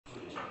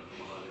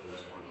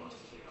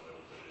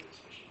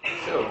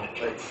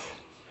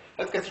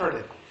let's get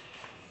started.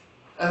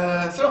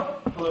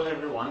 Hello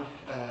everyone.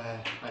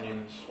 My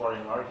name is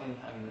Florian Loretan.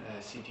 I'm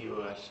a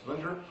CTO at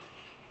Wunder,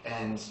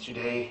 and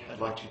today I'd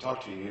like to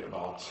talk to you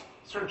about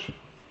search.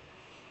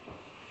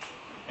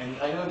 And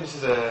I know this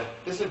is a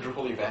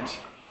Drupal event,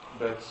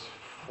 but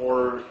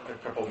for a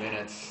couple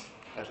minutes,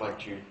 I'd like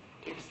to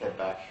take a step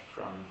back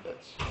from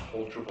that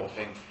whole Drupal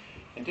thing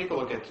and take a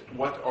look at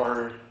what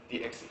are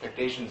the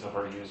expectations of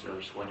our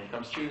users when it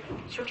comes to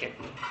searching.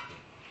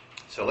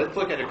 So let's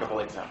look at a couple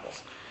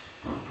examples.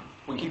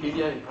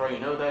 Wikipedia, you probably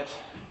know that,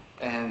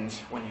 and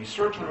when you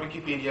search on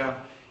Wikipedia,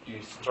 you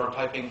start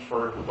typing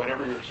for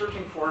whatever you're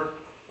searching for,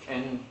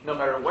 and no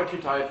matter what you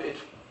type, it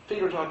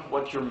figures out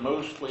what you're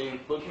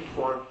mostly looking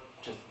for,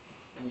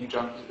 and you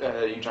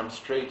jump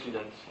straight to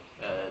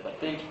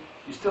that page.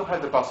 You still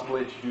have the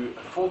possibility to do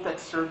a full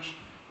text search,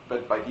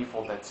 but by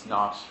default that's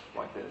not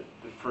like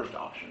the first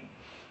option.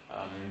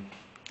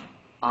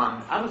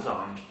 On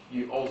Amazon,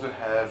 you also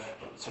have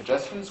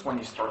suggestions when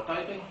you start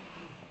typing,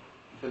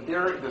 but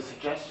there the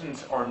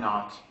suggestions are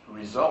not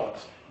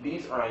results.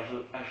 These are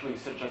actually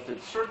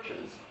suggested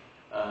searches.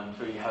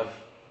 So you have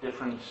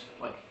different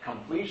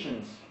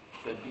completions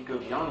that go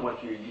beyond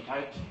what you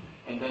typed,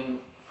 and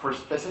then for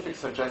specific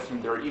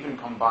suggestions, they're even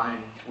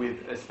combined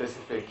with a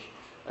specific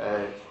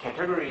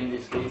category in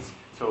this case,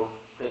 so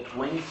that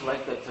when you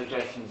select that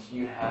suggestions,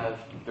 you have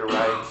the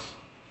right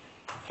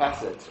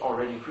facets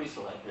already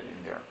pre-selected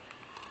in there.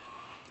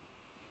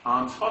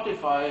 On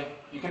Spotify,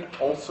 you can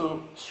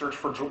also search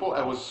for Drupal.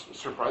 I was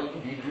surprised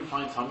you do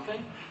find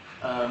something.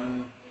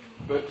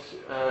 But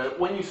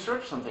when you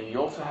search something, you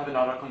also have an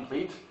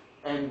autocomplete.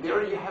 And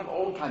there you have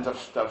all kinds of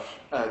stuff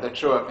that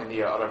show up in the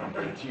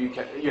autocomplete.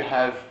 You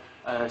have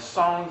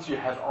songs, you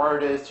have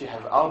artists, you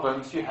have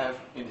albums, you have,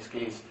 in this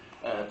case,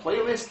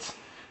 playlists.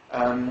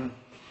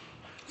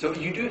 So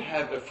you do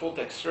have a full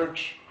text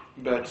search,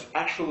 but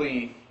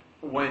actually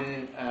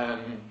when,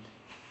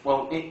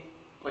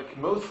 like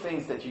most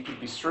things that you could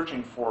be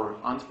searching for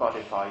on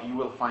Spotify, you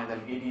will find them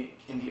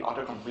in the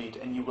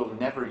autocomplete, and you will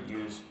never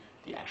use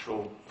the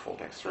actual full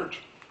text search.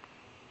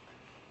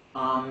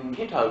 On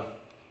GitHub,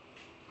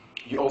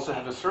 you also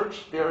have a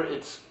search. There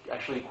it's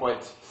actually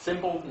quite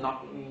simple,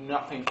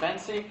 nothing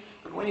fancy,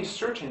 but when you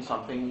search in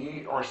something,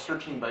 you are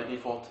searching by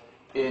default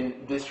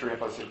in this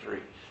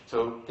repository.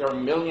 So there are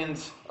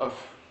millions of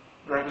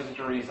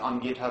repositories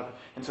on GitHub,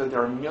 and so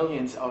there are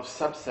millions of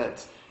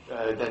subsets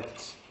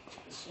that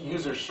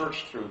users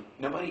search through.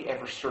 Nobody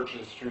ever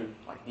searches through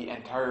the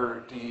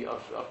entirety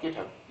of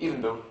GitHub,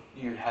 even though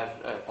you have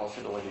a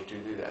possibility to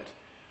do that.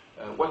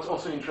 What's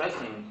also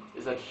interesting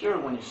is that here,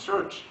 when you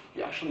search,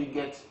 you actually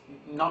get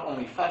not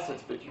only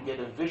facets, but you get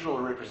a visual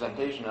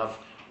representation of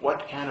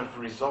what kind of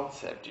result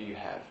set do you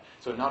have.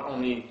 So not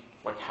only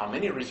how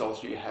many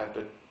results do you have,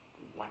 but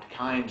what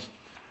kind.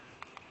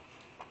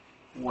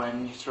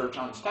 When you search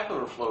on Stack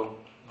Overflow,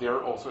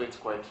 there also it's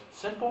quite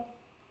simple.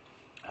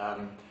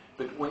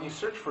 But when you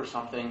search for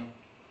something,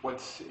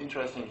 what's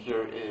interesting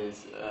here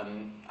is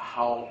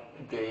how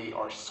they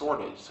are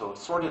sorted. So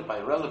sorted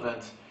by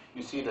relevance,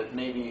 you see that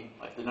maybe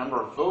the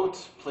number of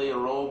votes play a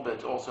role,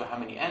 but also how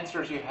many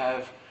answers you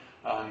have.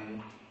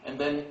 And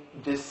then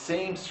this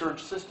same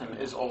search system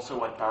is also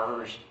what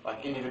powers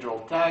individual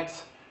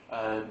tags,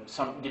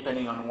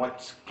 depending on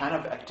what kind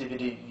of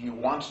activity you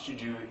want to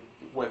do,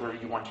 whether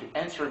you want to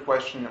answer a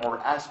question or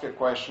ask a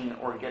question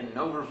or get an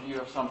overview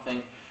of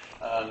something,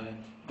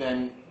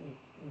 then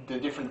the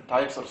different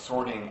types of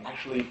sorting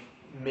actually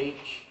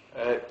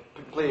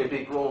play a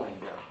big role in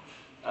there,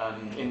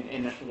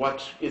 in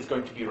what is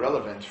going to be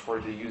relevant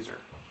for the user.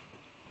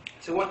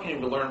 So what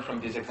can we learn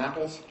from these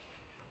examples?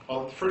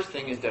 Well, the first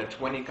thing is that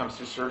when it comes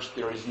to search,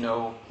 there is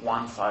no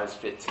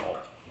one-size-fits-all.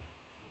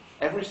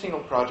 Every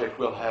single project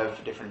will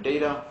have different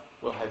data,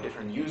 will have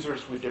different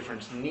users with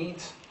different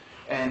needs,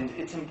 and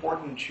it's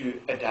important to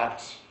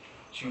adapt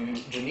to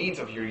the needs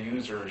of your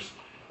users.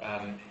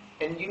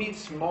 And you need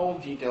small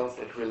details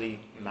that really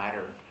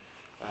matter.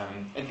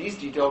 And these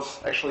details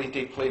actually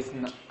take place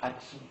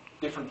at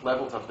different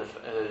levels of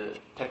the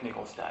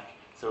technical stack.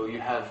 So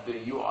you have the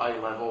UI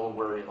level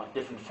where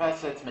different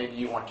facets, maybe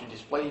you want to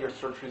display your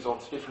search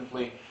results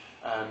differently.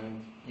 A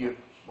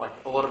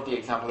lot of the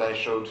examples that I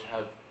showed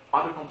have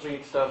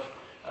autocomplete stuff.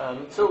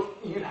 So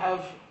you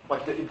have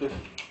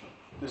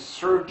the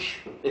search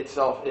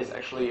itself is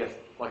actually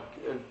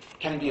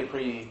can be a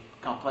pretty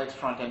complex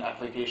front-end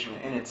application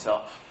in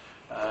itself.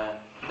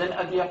 Then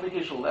at the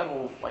application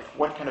level,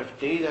 what kind of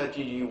data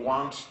do you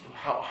want?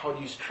 How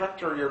do you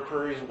structure your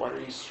queries? What are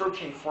you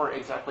searching for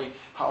exactly?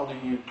 How do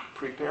you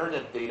prepare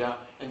that data?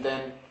 And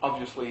then,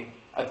 obviously,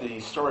 at the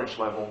storage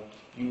level,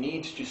 you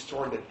need to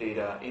store that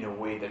data in a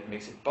way that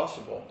makes it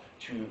possible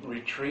to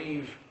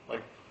retrieve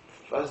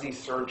fuzzy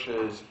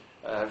searches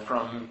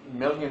from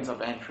millions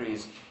of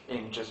entries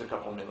in just a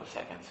couple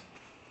milliseconds.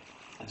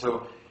 And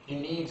so you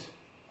need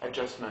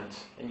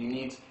adjustments, and you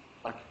need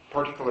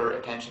particular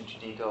attention to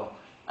detail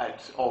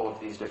at all of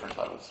these different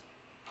levels.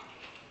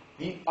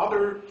 The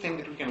other thing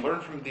that we can learn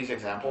from these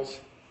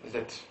examples is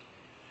that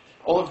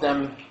all of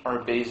them are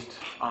based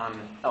on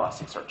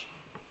Elasticsearch.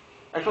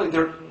 actually,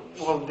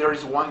 there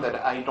is one that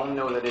I don't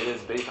know that it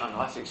is based on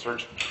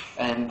Elasticsearch,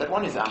 and that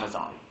one is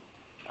Amazon.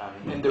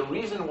 And the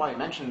reason why I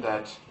mentioned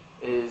that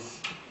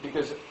is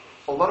because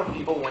a lot of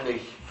people, when they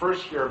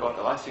first hear about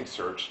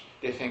Elasticsearch,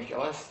 they think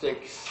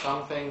Elastic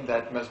something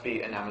that must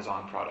be an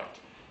Amazon product.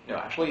 No,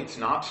 actually it's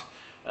not.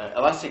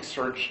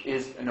 Elasticsearch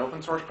is an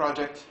open source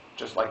project,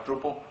 just like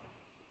Drupal.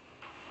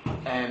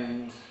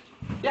 And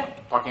yeah,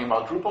 talking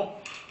about Drupal,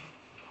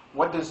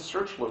 what does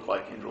search look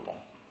like in Drupal?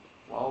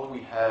 Well,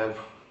 we have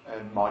a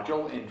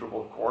module in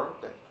Drupal core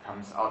that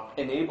comes out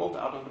enabled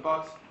out of the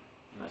box.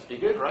 It must be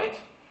good, right?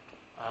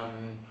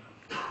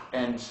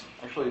 And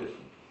actually,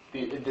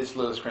 this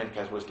little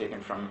screencast was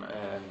taken from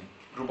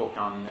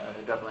DrupalCon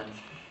Dublin.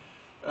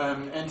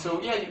 And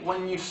so, yeah,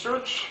 when you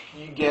search,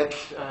 you get,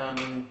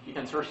 you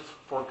can search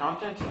for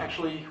content.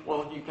 Actually,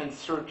 well, you can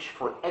search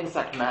for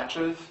exact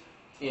matches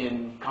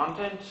in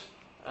content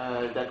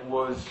that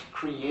was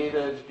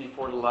created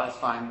before the last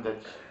time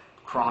that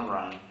cron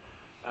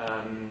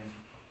ran,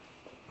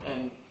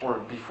 or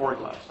before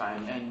the last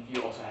time. And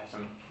you also have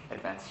some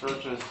advanced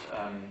searches.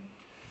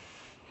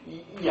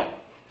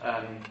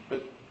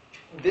 But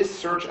this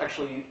search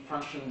actually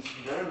functions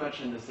very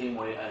much in the same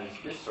way as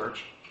this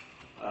search.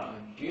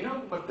 Do you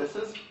know what this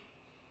is?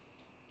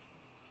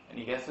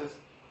 Any guesses?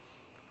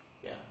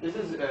 Yeah, this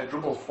is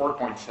Drupal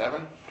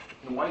 4.7.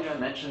 And why did I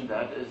mention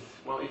that is,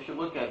 well, if you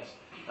look at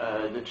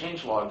the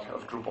changelog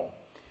of Drupal,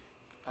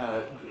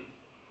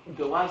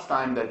 the last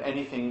time that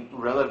anything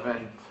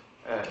relevant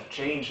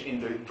changed in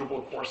the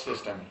Drupal core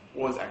system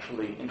was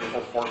actually in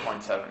Drupal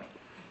 4.7.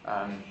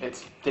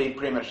 It's stayed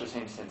pretty much the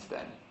same since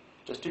then.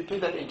 Just to put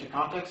that into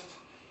context,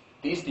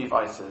 these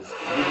devices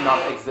did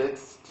not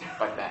exist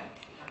back then.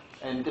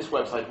 And this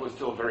website was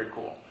still very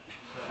cool.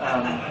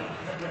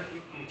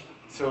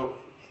 So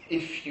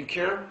if you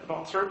care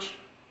about search,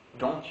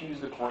 don't use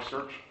the core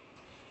search,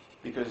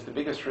 because the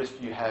biggest risk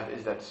you have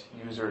is that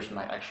users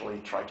might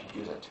actually try to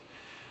use it.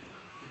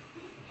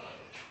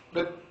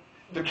 But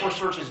the core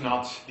search is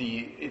not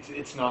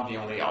it's not the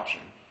only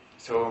option.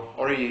 So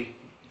already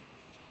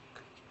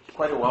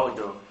quite a while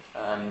ago,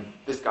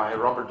 this guy,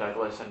 Robert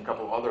Douglas, and a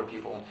couple of other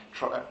people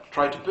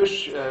tried to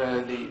push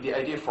the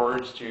idea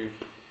forward to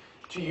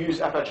use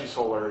Apache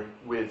Solr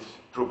with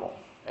Drupal.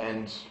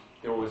 And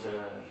there was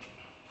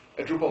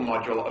a Drupal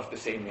module of the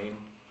same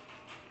name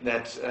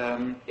that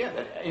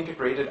that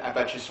integrated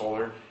Apache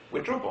Solr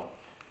with Drupal.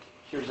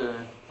 Here's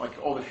like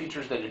all the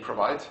features that it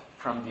provides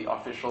from the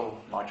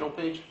official module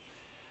page.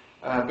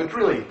 But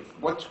really,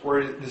 what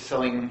were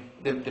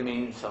the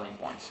main selling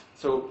points?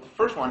 So the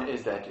first one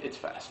is that it's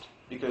fast,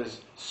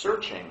 because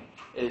searching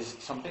is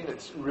something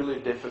that's really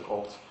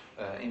difficult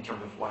in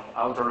terms of like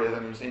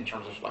algorithms, in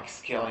terms of like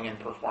scaling and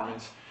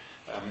performance.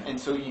 And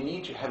so you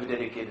need to have a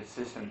dedicated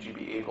system to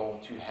be able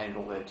to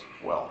handle it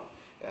well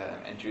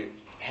and to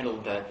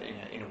handle that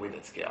in a way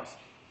that scales.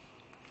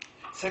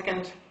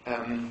 Second,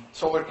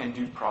 Solr can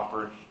do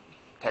proper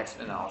text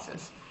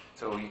analysis.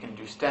 So you can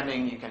do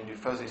stemming, you can do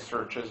fuzzy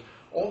searches,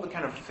 all the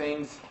kind of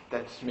things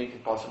that make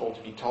it possible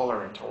to be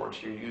tolerant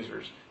towards your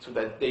users, so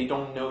that they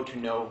don't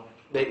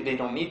they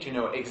don't need to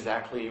know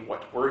exactly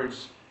what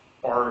words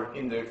are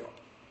in the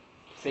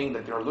thing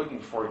that they're looking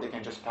for. They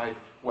can just type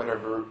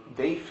whatever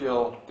they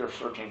feel they're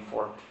searching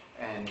for,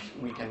 and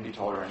we can be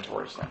tolerant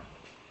towards them.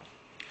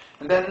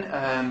 And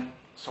then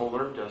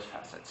Solr does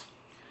facets.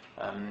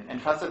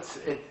 And facets,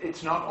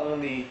 it's not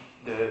only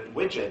the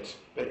widget,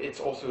 but it's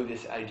also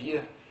this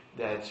idea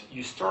that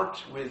you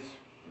start with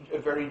a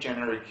very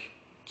generic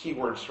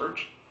keyword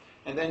search,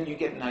 and then you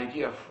get an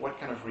idea of what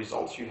kind of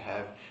results you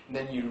have, and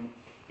then you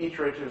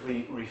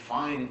iteratively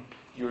refine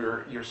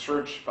your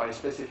search by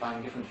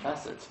specifying different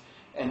facets.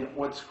 And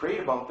what's great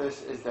about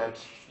this is that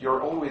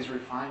you're always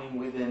refining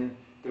within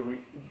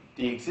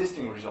the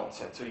existing result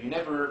set. So you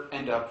never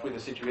end up with a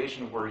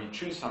situation where you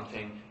choose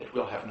something that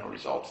will have no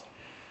results.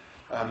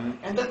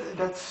 And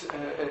that's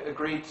a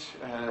great,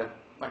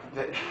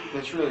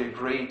 that's really a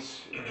great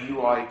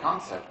UI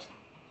concept.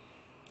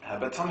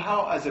 But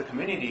somehow, as a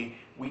community,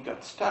 we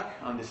got stuck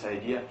on this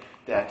idea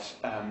that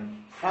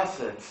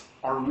facets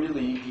are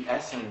really the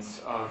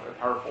essence of a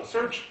powerful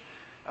search.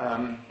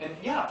 And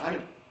yeah, I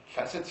mean,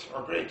 facets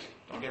are great,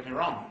 don't get me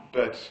wrong,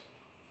 but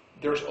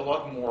there's a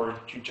lot more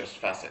to just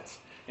facets.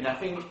 And I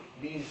think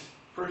these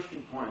first 2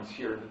 points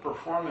here, the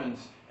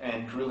performance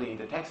and really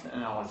the text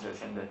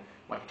analysis and the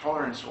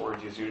tolerance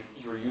towards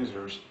your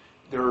users,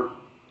 they're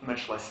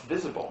much less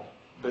visible,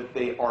 but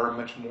they are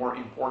much more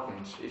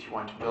important if you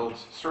want to build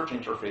search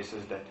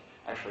interfaces that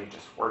actually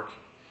just work.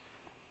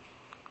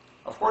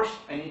 Of course,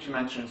 I need to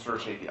mention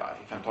Search API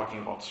if I'm talking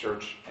about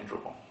search and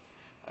Drupal.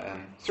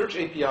 Search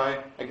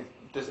API,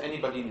 does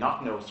anybody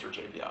not know Search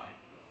API?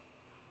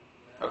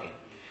 Okay.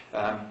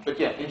 But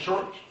yeah, in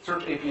short,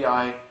 Search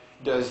API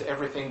does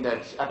everything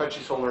that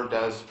Apache Solr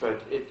does,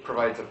 but it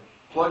provides a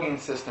plugin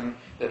system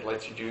that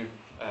lets you do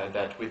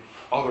that with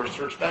other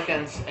search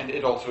backends, and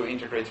it also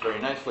integrates very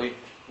nicely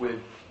with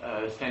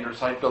standard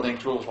site building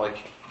tools like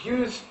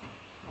views.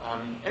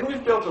 And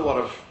we've built a lot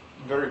of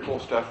very cool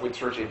stuff with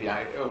Search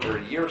API over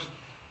the years.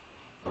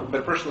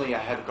 But personally, I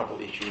had a couple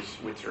issues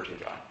with Search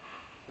API.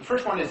 The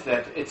first one is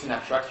that it's an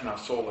abstraction of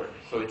Solr.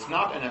 So it's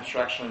not an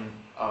abstraction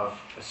of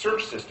a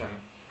search system,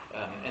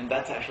 and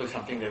that's actually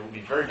something that would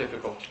be very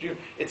difficult to do.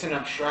 It's an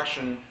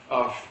abstraction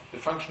of the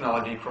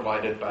functionality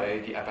provided by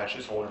the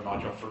Apache Solr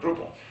module for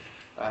Drupal.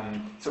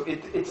 So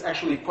it's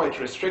actually quite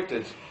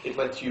restricted. It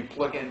lets you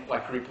plug in,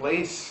 like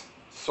replace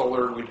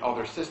Solr with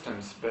other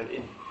systems, but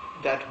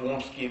that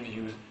won't give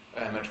you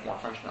much more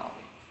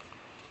functionality.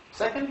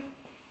 Second,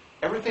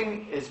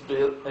 everything is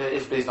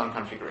based on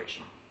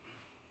configuration.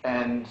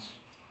 And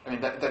I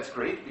mean, that's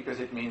great because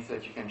it means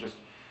that you can just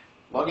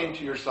log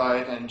into your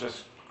site and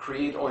just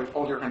create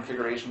all your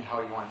configuration,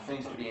 how you want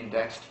things to be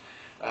indexed.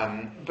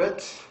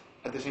 But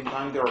at the same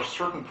time, there are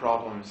certain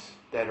problems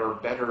that are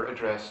better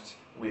addressed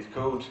with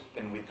code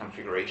than with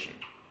configuration.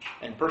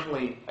 And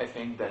personally, I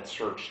think that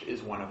search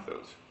is one of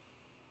those.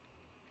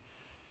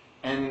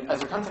 And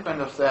as a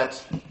consequence of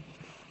that,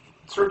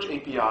 Search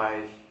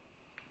API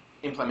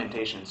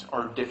implementations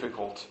are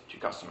difficult to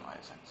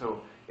customize.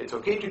 So it's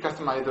okay to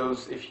customize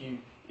those if you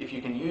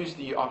can use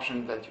the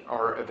options that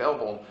are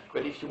available,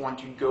 but if you want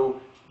to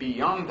go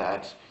beyond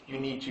that, you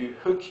need to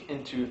hook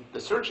into the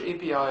Search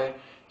API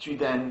to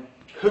then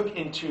hook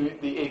into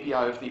the API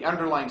of the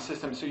underlying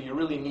system. So you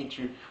really need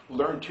to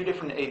learn two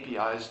different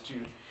APIs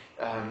to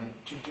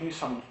do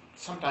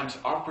sometimes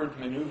awkward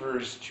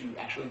maneuvers to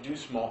actually do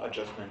small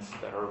adjustments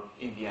that are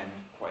in the end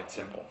quite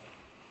simple.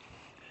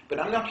 But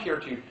I'm not here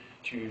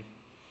to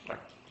like,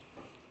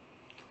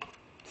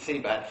 say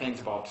bad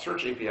things about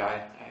Search API.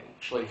 I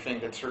actually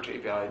think that Search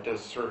API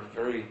does serve a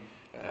very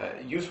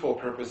useful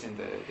purpose in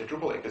the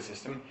Drupal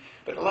ecosystem,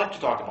 but I'd like to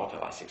talk about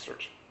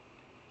ElasticSearch.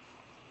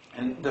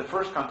 And the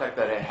first contact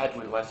that I had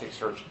with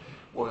ElasticSearch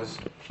was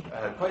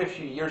quite a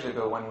few years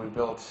ago when we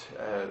built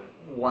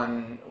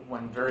one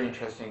very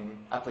interesting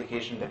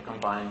application that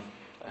combined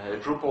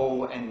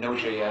Drupal and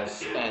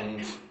Node.js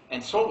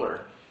and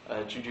Solr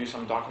to do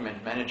some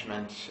document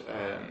management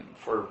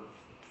for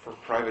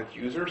private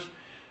users.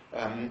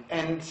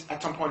 And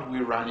at some point we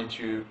ran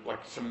into like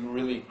some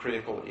really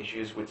critical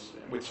issues with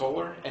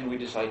Solr, and we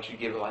decided to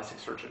give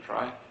Elasticsearch a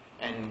try.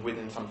 And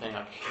within something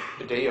like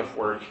a day of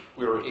work,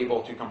 we were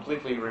able to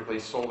completely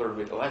replace Solr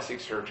with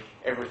Elasticsearch.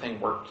 Everything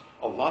worked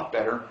a lot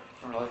better.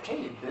 And we're like,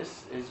 hey,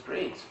 this is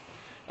great.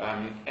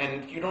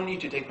 And you don't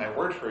need to take my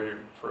word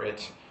for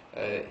it.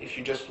 If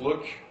you just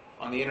look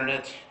on the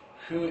internet,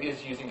 who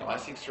is using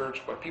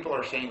Elasticsearch, what people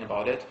are saying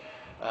about it,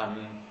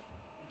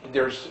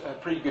 there's a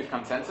pretty good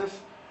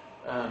consensus.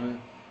 Yeah,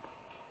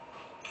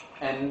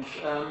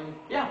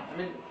 I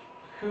mean,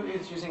 who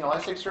is using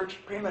Elasticsearch?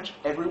 Pretty much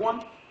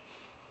everyone.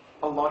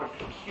 A lot of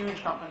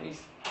huge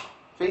companies.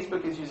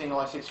 Facebook is using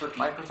Elasticsearch.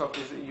 Microsoft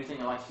is using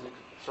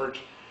Elasticsearch.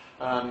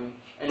 And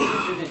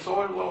who's using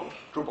Solr? Well,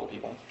 Drupal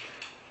people.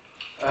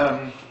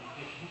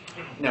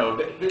 No,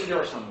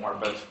 there are some more,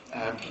 but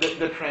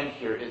the trend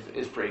here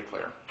is pretty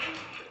clear.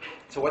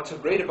 So what's so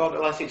great about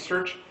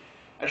Elasticsearch?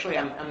 Actually,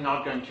 I'm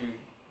not going to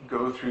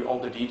go through all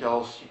the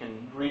details. You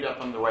can read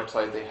up on the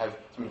website. They have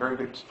some very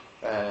good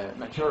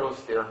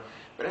materials there.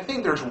 But I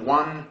think there's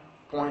one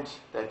point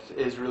that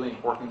is really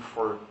important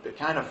for the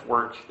kind of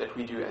work that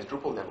we do as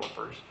Drupal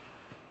developers.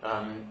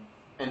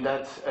 And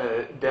that's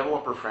a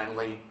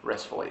developer-friendly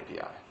RESTful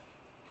API.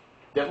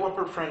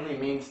 Developer-friendly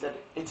means that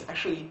it's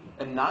actually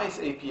a nice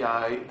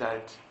API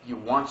that you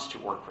want to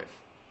work with.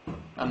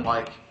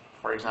 Unlike,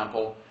 for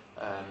example,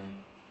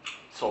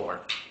 Solr.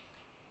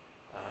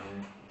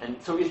 And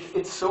so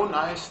it's so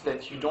nice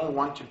that you don't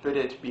want to put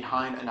it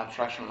behind an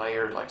abstraction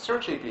layer like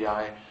Search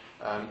API.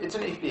 It's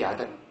an API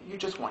that you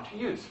just want to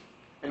use.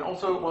 And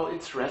also, well,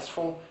 it's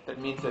RESTful. That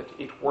means that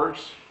it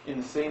works in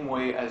the same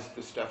way as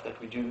the stuff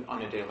that we do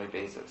on a daily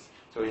basis.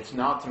 So it's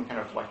not some kind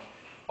of like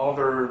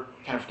other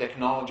kind of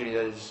technology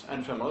that is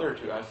unfamiliar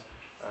to us.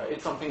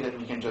 It's something that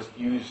we can just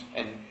use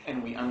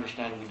and we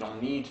understand we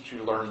don't need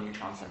to learn new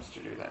concepts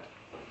to do that.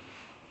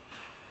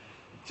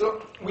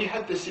 So we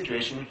had this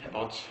situation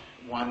about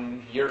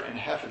 1.5 years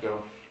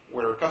ago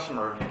where a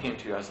customer came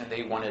to us and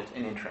they wanted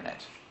an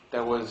intranet.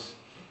 That was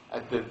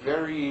at the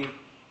very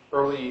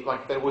early,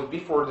 like that was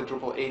before the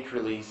Drupal 8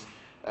 release.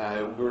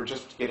 We were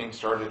just getting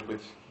started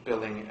with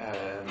building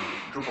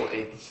Drupal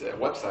 8's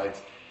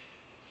websites.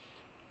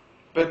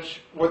 But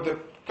what the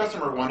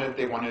customer wanted,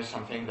 they wanted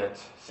something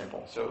that's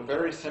simple. So a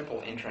very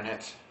simple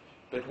intranet.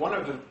 But one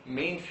of the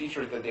main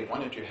features that they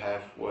wanted to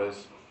have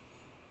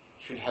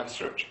should have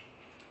search.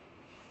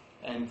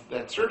 And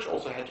that search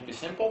also had to be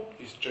simple.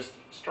 You just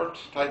start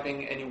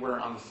typing anywhere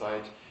on the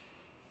site.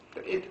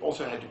 But it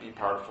also had to be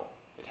powerful.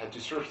 It had to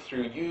search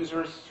through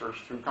users,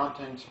 search through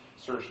content,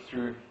 search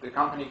through the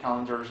company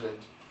calendars that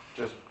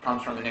just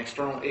comes from an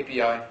external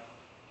API.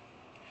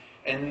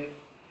 And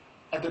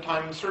at the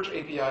time, Search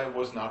API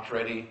was not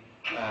ready.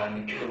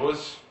 There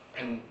was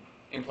an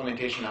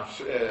implementation of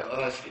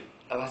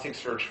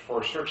Elasticsearch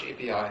for Search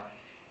API.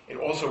 It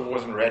also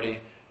wasn't ready.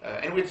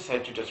 And we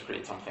decided to just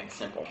create something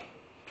simple.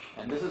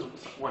 And this is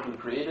what we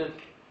created.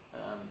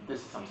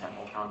 This is some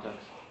sample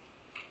context.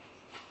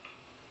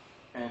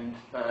 And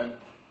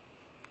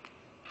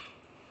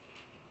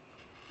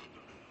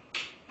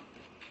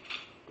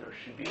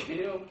should be a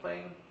video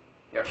playing.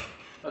 Yep.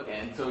 Okay,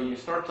 and so you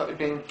start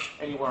typing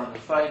anywhere on the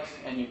site,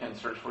 and you can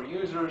search for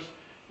users.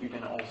 You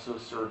can also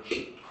search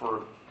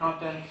for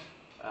content,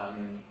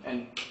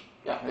 and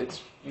yeah,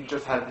 you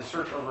just have the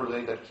search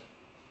overlay that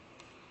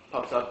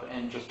pops up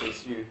and just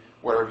takes you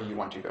wherever you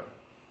want to go.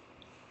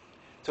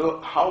 So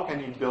how can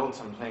you build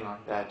something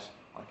like that,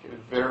 like a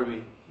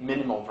very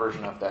minimal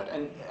version of that?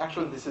 And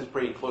actually, this is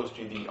pretty close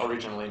to the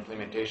original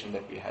implementation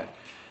that we had.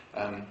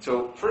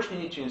 So first, you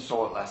need to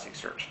install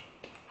ElasticSearch.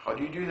 How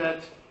do you do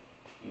that?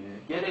 You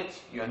get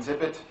it, you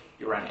unzip it,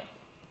 you run it.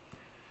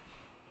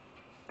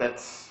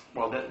 That's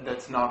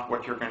not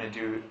what you're going to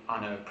do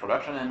on a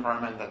production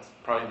environment. That's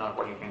probably not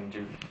what you're going to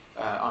do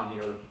on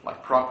your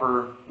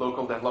proper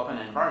local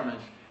development environment.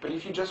 But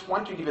if you just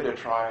want to give it a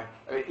try,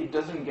 it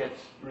doesn't get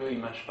really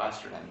much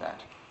faster than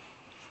that.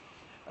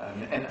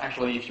 And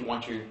actually, if you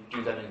want to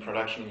do that in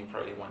production, you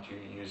probably want to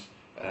use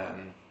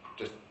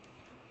just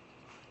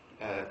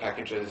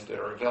packages that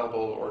are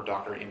available or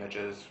Docker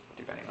images,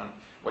 depending on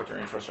what your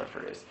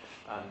infrastructure is.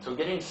 So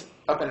getting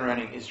up and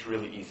running is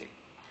really easy.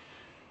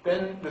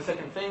 Then the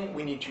second thing,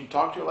 we need to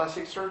talk to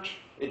ElasticSearch.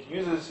 It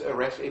uses a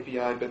REST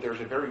API, but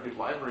there's a very good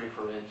library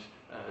for it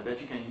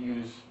that you can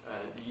use.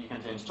 You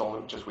can install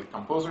it just with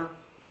Composer.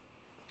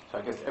 So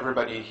I guess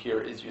everybody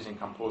here is using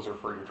Composer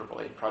for your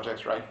AAA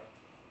projects, right?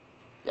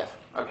 Yes,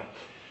 okay.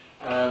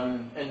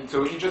 And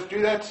so you just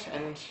do that,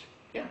 and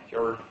yeah,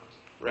 you're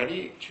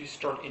ready to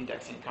start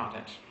indexing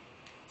content.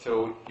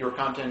 So your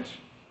content,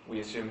 we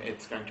assume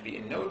it's going to be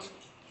in nodes,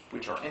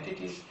 which are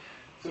entities.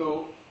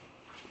 So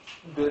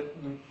the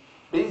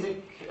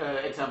basic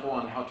example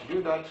on how to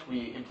do that,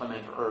 we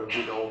implement our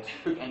good old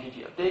hook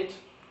entity update.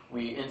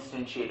 We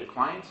instantiate a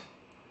client.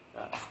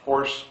 Of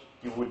course,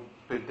 you would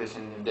put this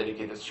in a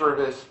dedicated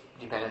service,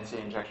 dependency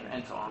injection,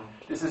 and so on.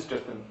 This is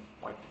just the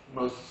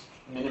most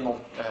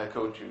minimal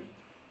code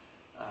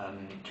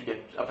to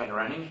get up and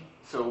running.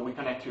 So we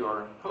connect to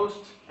our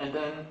host, and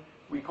then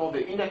we call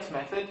the index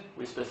method.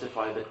 We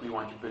specify that we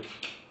want to put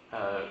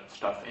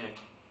stuff in it,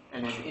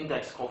 and an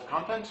index called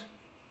content,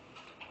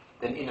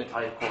 then in a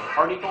type called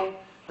article.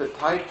 The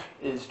type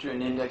is to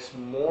an index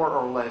more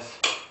or less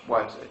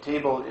what a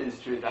table is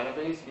to a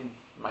database in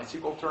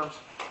MySQL terms,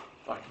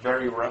 like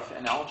very rough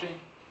analogy.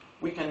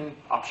 We can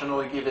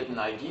optionally give it an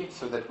ID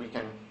so that we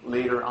can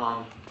later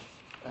on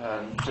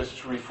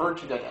just refer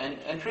to that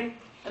entry.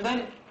 And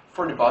then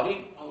for the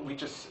body, well, we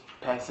just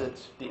pass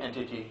it the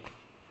entity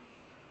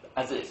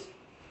as is.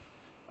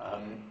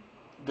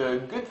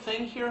 The good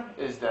thing here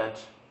is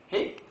that,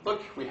 hey,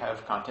 look, we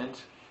have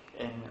content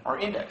in our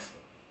index.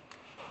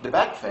 The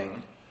bad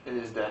thing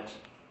is that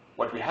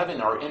what we have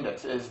in our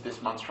index is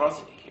this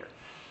monstrosity here.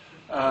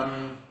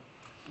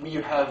 We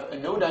have a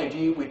node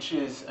ID, which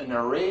is an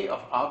array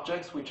of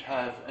objects which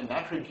have an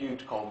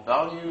attribute called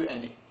value,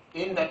 and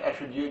in that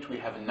attribute we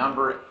have a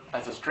number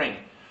as a string.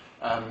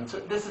 So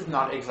this is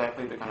not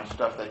exactly the kind of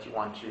stuff that you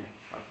want to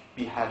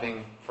be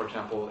having, for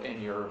example,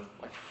 in your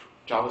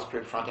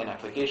JavaScript front-end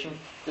application.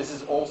 This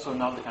is also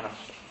not the kind of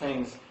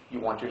things you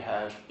want to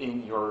have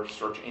in your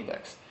search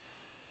index.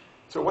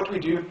 So what we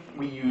do,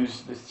 we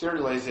use the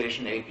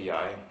serialization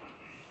API,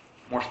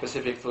 more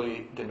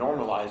specifically the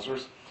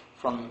normalizers,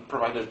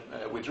 provided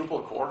with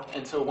Drupal core.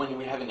 And so when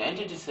we have an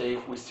entity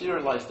save, we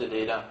serialize the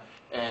data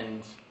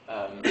and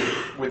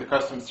with a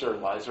custom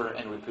serializer,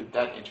 and we put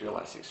that into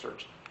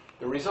Elasticsearch.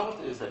 The result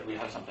is that we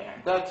have something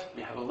like that.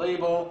 We have a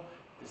label.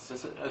 This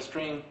is a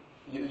string.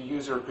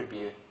 User could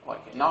be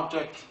like an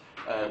object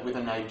with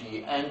an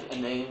ID and a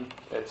name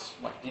that's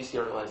like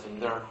deserialized in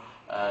there.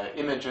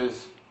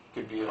 Images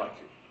could be like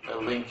a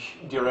link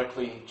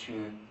directly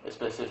to a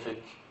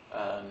specific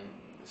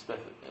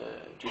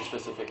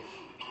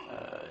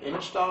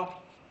image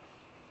style.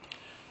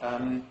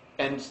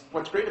 And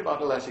what's great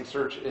about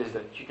Elasticsearch is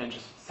that you can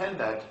just send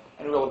that,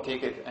 and it will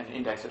take it and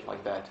index it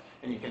like that,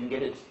 and you can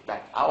get it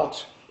back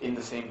out in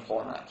the same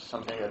format,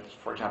 something that's,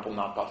 for example,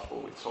 not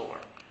possible with Solr.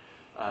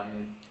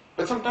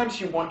 But sometimes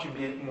you want to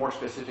be more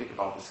specific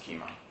about the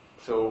schema.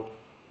 So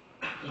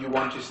you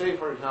want to say,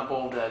 for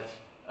example, that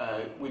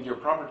with your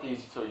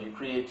properties, so you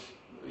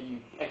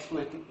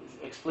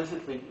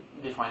explicitly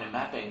define a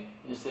mapping.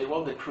 You say,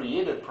 well, the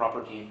created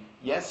property,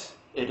 yes,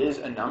 it is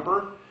a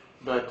number,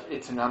 but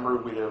it's a number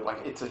with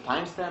it's a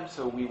timestamp,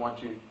 so we want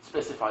to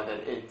specify that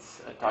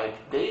it's a type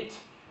date,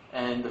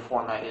 and the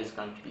format is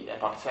going to be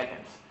epoch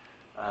seconds,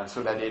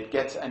 so that it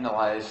gets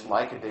analyzed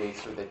like a date,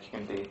 so that you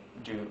can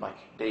do like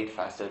date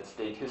facets,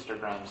 date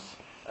histograms,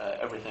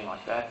 everything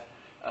like that.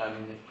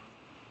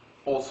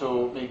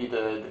 Also, maybe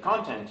the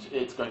content,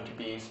 it's going to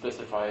be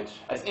specified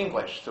as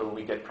English, so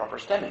we get proper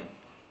stemming.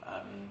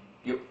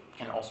 You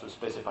can also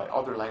specify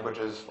other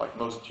languages, like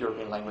most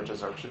European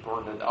languages are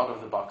supported out of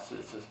the box.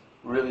 This is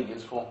really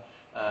useful.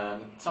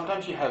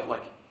 Sometimes you have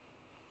like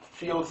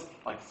fields,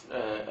 like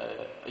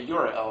a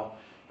URL.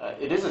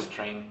 It is a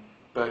string,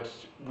 but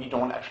we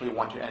don't actually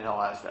want to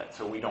analyze that,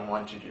 so we don't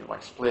want to do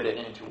like split it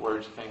into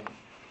words thing.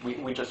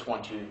 We just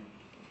want to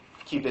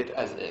keep it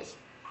as it is.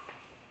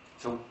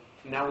 So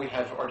now we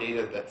have our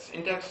data that's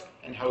indexed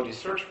and how to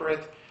search for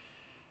it.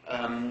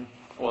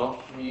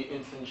 Well, we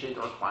instantiate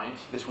our client.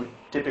 This would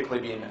typically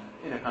be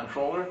in a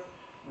controller.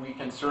 We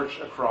can search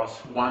across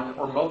one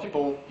or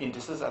multiple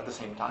indices at the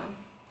same time.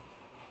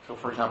 So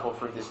for example,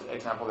 for this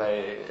example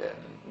that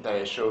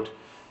I showed,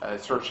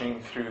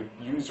 searching through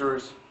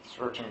users,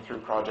 searching through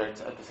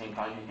projects at the same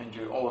time, you can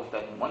do all of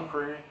that in one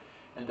query.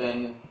 And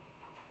then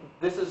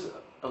this is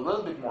a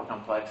little bit more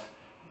complex,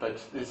 but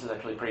this is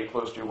actually pretty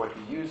close to what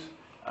we use.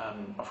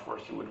 Of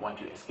course, you would want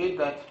to escape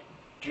that.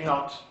 Do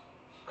not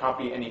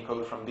copy any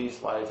code from these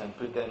slides and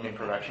put them in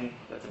production.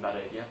 That's a bad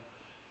idea.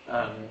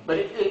 But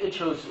it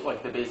shows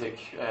like the basic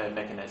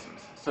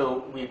mechanisms.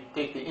 So we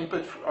take the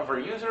input of our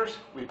users,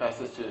 we pass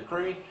this to the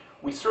query,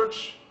 we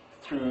search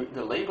through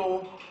the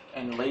label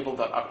and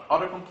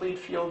label.autocomplete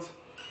fields.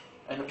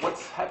 And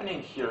what's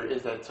happening here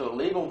is that so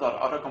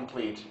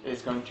label.autocomplete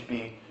is going to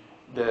be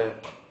the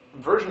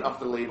version of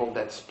the label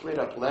that's split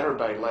up letter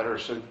by letter,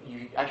 so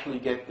you actually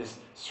get this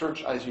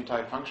search as you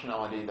type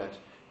functionality that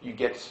you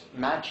get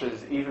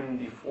matches even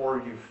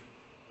before you've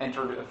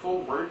entered a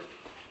full word.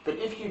 But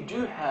if you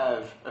do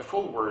have a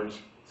full word,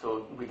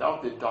 so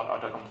without the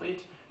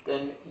 .autocomplete,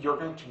 then you're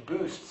going to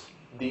boost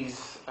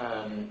these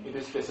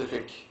this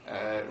specific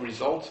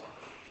result,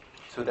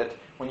 so that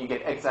when you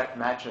get exact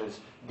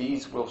matches,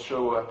 these will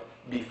show up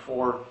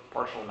before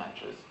partial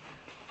matches.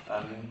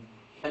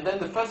 And then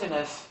the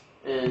fuzziness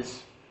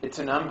is, it's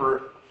a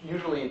number,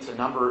 usually it's a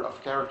number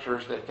of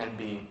characters that can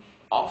be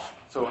off,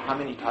 so how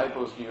many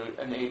typos do you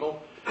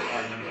enable?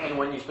 And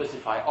when you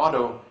specify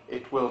auto,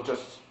 it will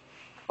just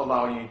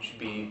allow you to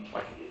be,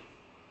 like,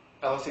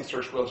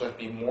 ElasticSearch will just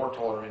be more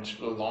tolerant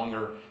the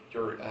longer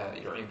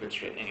your input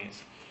string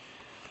is.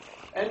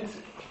 And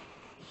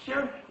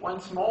here, one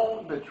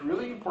small but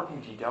really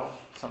important detail,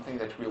 something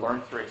that we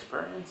learned through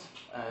experience,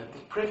 the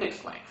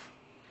prefix length.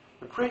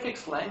 The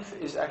prefix length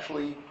is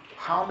actually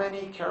how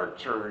many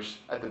characters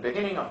at the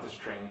beginning of the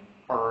string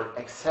are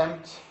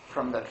exempt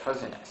from that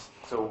fuzziness.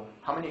 So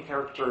how many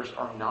characters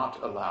are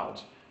not allowed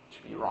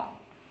to be wrong.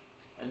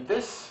 And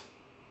this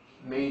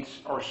made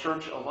our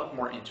search a lot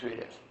more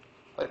intuitive.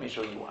 Let me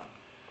show you why.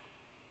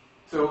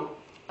 So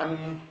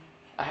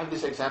I have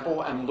this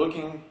example. I'm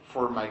looking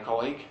for my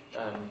colleague,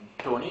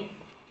 Tony,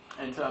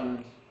 and so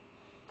I'm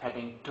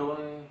typing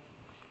Tone,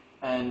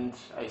 and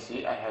I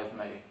see I have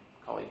my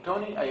colleague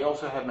Tony. I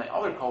also have my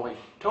other colleague,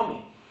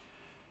 Tommy.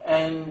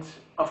 And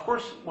of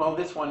course, well,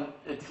 this one,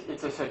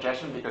 it's a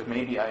suggestion because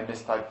maybe I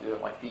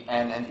mistyped like the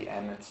N and the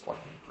M. It's like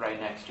right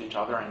next to each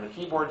other on the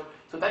keyboard.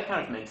 So that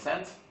kind of makes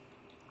sense.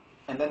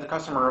 And then the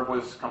customer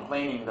was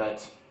complaining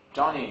that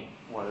Johnny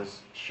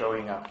was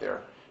showing up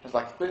there. It's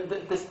like,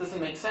 this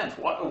doesn't make sense.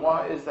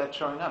 Why is that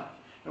showing up?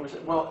 And we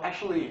said, well,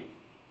 actually,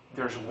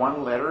 there's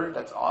one letter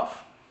that's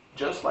off,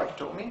 just like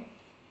Tommy.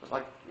 It's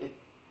like,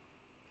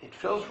 it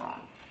feels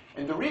wrong.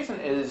 And the reason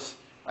is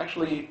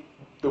actually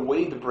the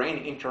way the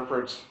brain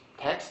interprets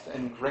text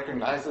and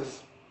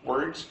recognizes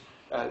words.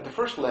 The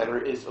first letter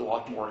is a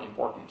lot more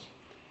important.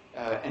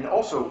 And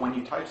also, when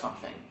you type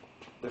something,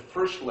 the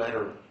first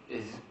letter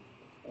is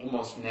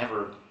almost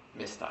never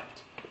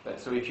mistyped.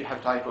 So if you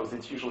have typos,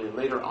 it's usually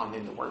later on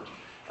in the word.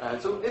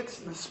 So it's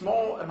the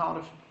small amount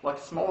of, like,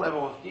 small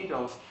level of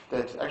details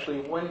that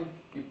actually, when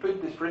you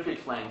put this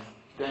prefix length,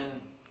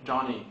 then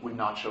Johnny would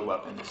not show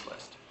up in this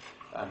list.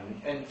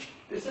 And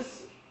this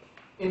is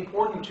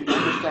important to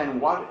understand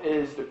what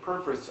is the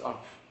purpose of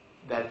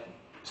that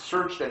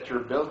search that you're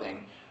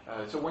building.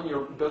 So when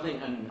you're building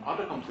an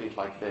autocomplete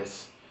like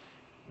this,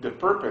 the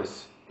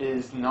purpose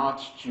is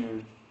not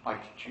to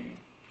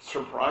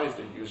surprise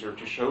the user,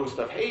 to show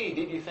stuff. Hey,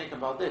 did you think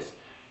about this?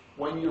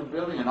 When you're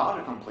building an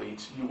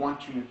autocomplete, you want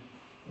to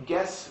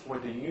guess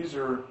what the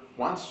user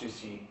wants to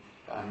see,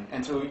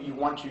 and so you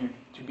want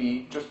to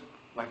be just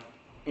like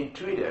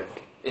intuitive.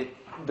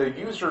 The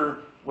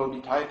user will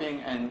be typing,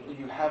 and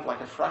you have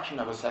like a fraction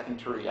of a second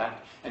to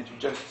react and to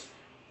just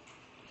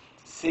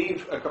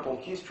save a couple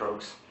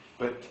keystrokes.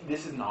 But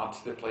this is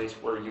not the place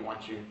where you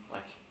want to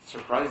like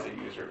surprise the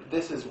user.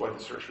 This is what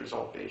the search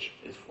result page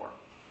is for.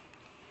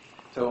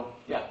 So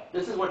yeah,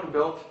 this is what we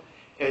built.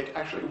 It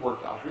actually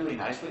worked out really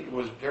nicely. It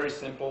was very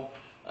simple.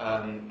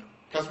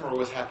 Customer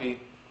was happy,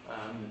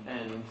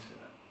 and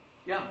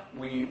yeah,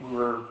 we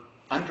were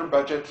under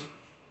budget.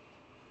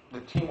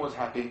 The team was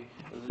happy.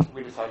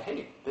 We decided,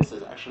 hey, this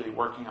is actually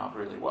working out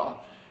really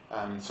well.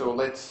 So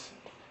let's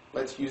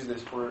use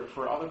this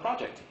for other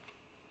projects.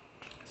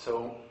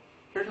 So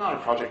here's another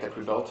project that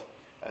we built.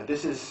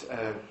 This is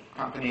a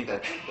company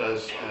that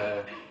does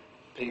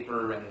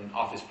paper and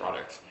office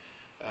products.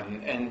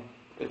 And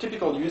a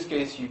typical use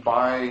case, you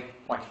buy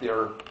like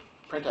their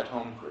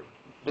print-at-home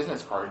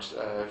business cards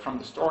from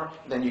the store.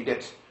 Then you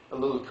get a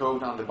little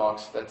code on the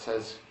box that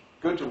says,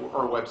 go to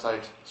our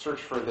website,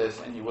 search for this,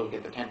 and you will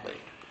get the template.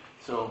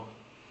 So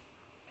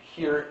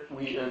here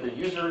we are the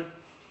user.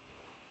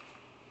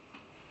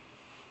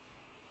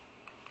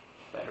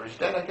 Battery's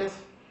dead, I guess.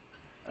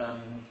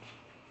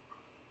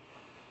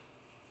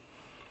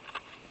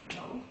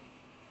 No.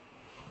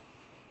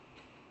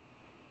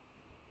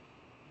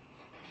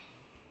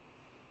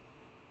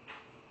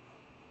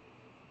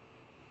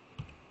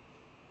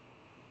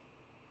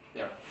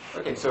 there.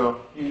 Okay,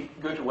 so you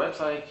go to a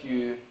website,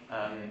 you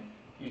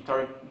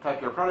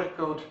type your product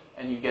code,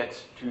 and you get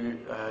to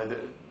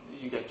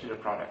the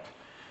product.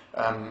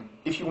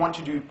 If you want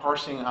to do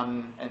parsing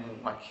on and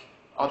like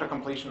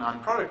auto-completion on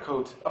product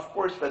code, of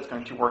course that's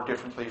going to work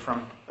differently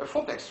from a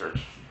full text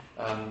search.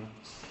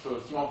 So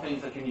small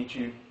things that you need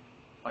to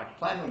like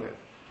plan with.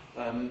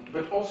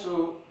 But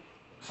also,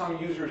 some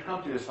users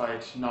come to the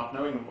site not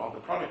knowing about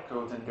the product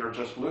codes, and they're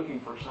just looking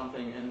for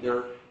something, and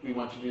we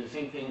want to do the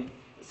same thing,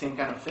 the same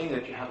kind of thing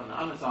that you have on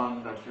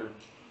Amazon, that you're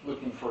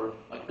looking for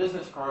like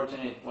business cards,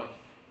 and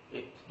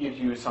it gives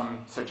you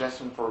some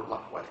suggestion for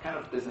like what kind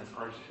of business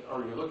cards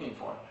are you looking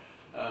for.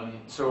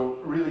 So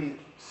really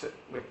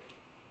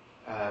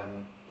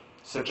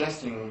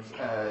suggesting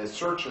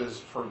searches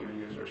for your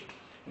users.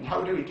 And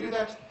how do we do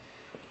that?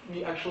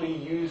 We actually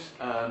use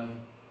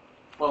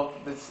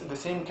the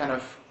same kind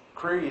of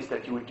queries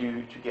that you would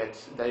do to get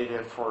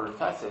data for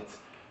facets.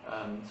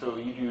 So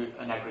you do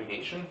an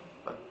aggregation,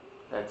 but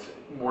that's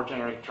more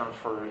generic terms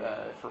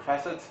for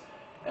facets.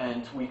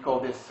 And we call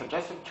this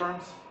suggested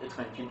terms. It's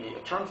going to be a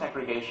terms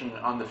aggregation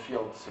on the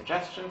field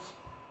suggestions.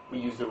 We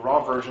use the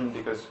raw version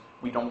because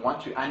we don't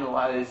want to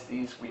analyze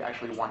these. We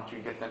actually want to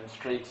get them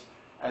straight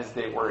as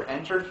they were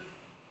entered.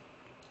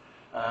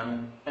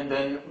 And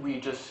then we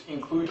just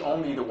include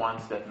only the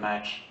ones that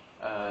match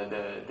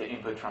the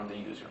input from the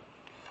user.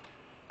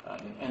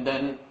 And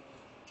then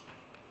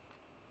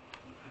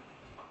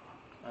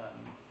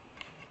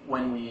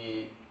when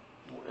we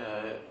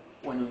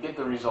get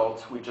the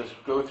results, we just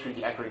go through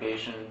the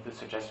aggregation, the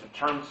suggested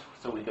terms,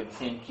 so we get the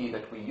same key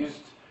that we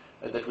used,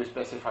 that we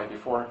specified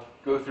before,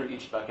 go through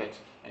each bucket,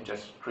 and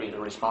just create a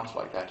response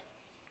like that.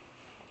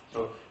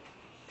 So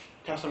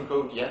custom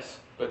code, yes,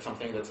 but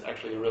something that's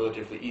actually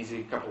relatively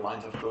easy, a couple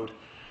lines of code.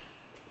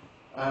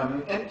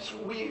 And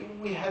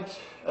we had,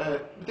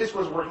 this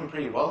was working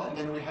pretty well, and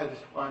then we had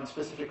one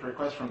specific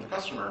request from the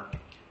customer.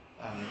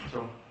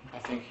 So I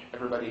think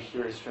everybody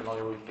here is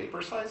familiar with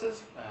paper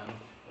sizes.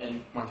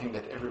 And one thing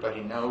that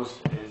everybody knows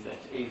is that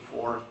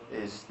A4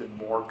 is the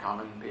more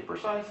common paper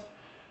size.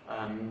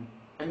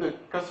 And the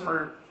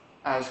customer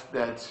asked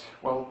that,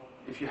 well,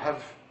 if you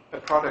have a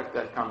product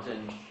that comes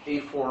in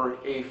A4,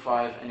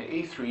 A5, and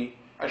A3,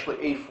 actually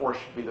A4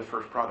 should be the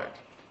first product.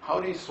 How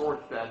do you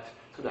sort that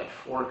so that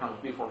 4 comes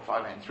before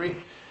 5 and 3?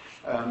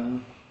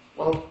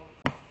 Well,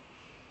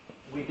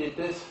 we did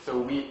this. So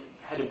we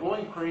had a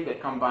Boolean query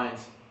that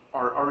combines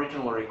our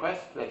original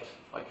request, that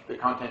like the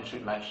content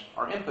should match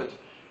our input,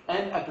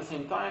 and at the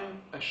same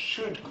time a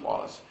should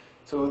clause.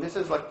 So this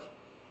is like,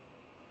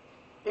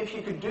 if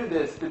you could do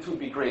this, this would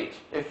be great.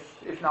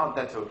 If not,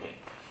 that's okay.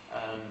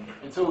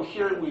 And so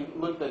here we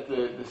looked at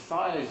the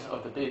size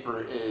of the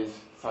paper is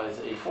size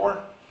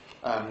A4,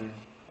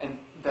 and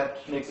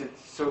that makes it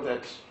so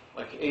that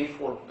like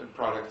A4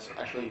 products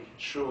actually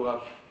show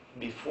up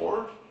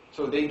before,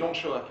 so they don't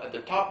show up at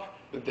the top,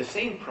 but the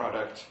same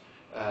product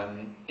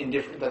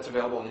that's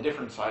available in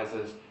different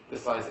sizes, the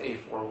size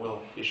A4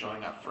 will be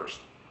showing up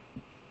first.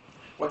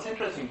 What's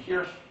interesting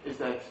here is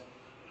that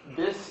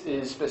this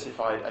is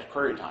specified at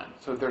query time,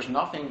 so there's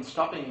nothing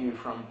stopping you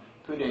from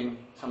putting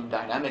some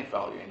dynamic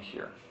value in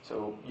here.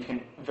 So you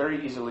can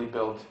very easily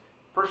build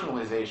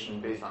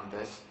personalization based on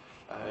this,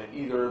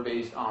 either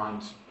based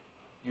on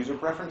user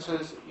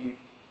preferences.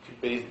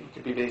 It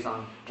could be based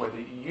on what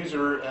the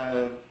user,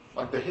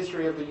 like the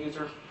history of the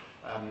user,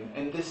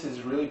 and this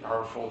is really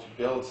powerful to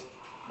build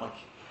like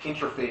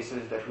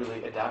interfaces that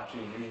really adapt to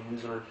your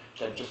user,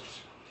 that just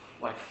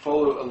like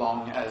follow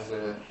along as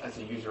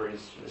a user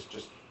is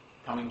just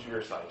coming to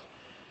your site.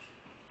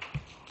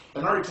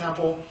 Another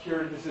example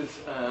here, this is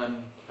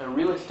a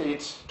real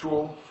estate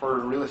tool for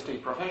real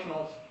estate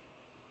professionals.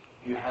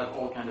 You have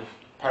all kind of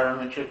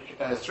parametric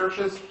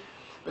searches,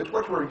 but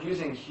what we're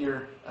using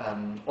here,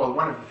 well,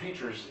 one of the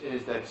features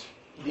is that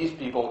these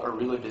people are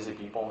really busy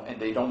people, and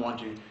they don't want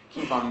to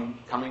keep on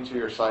coming to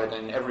your site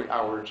and every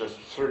hour just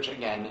search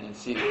again and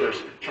see if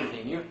there's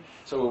something new.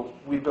 So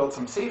we built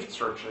some saved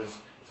searches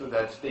so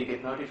that they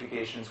get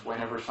notifications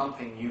whenever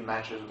something new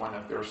matches one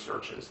of their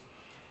searches.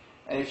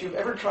 And if you've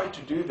ever tried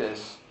to do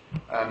this,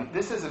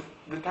 this is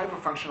the type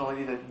of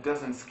functionality that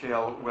doesn't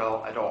scale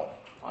well at all.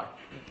 Like,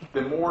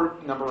 the more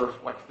number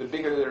of, like, the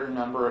bigger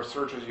number of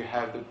searches you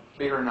have, the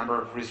bigger number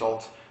of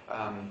results.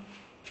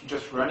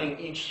 Just running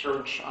each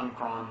search on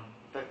cron,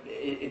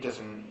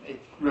 it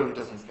really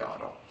doesn't scale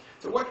at all.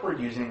 So what we're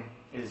using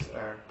is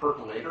a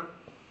percolator.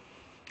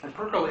 And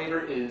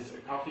percolator is a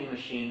coffee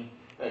machine,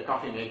 a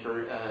coffee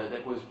maker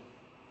that was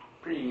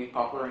pretty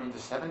popular in the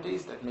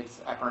 70s. That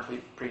makes apparently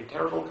pretty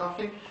terrible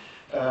coffee.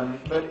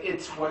 But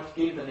it's what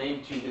gave the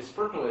name to this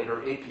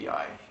percolator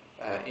API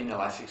in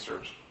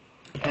Elasticsearch.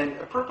 And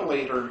a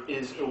percolator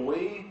is a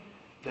way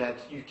that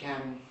you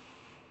can,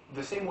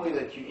 the same way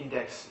that you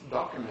index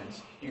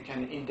documents, you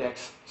can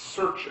index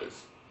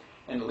searches.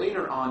 And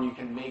later on, you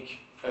can make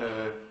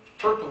a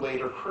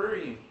percolator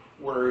query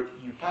where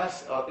you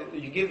pass,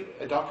 you give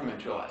a document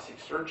to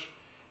Elasticsearch,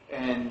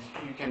 and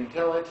you can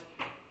tell it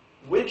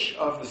which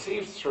of the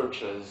saved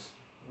searches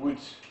would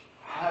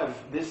have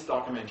this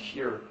document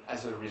here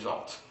as a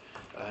result.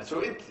 So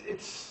it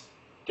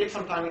takes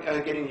some time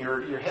getting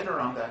your head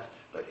around that,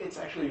 but it's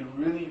actually a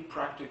really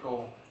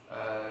practical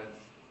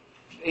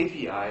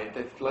API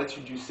that lets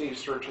you do safe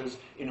searches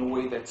in a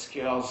way that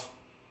scales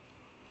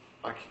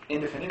like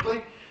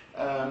indefinitely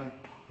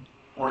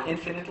or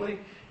infinitely,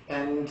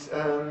 and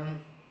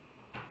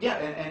yeah,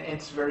 and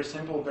it's very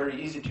simple,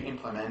 very easy to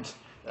implement,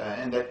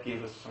 and that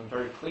gave us some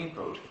very clean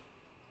code.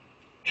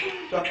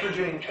 So after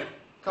doing a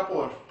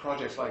couple of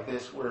projects like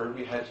this where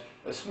we had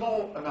a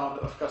small amount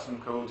of custom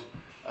code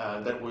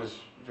that was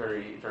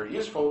very, very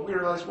useful, we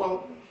realized,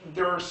 well,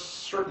 there are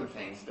certain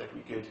things that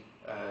we could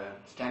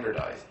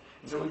standardize.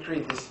 And so we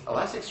created this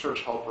ElasticSearch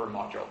helper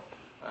module,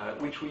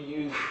 which we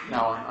use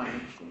now on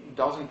a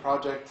dozen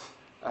projects,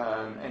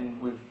 and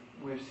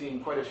we've seen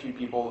quite a few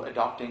people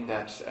adopting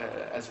that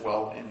as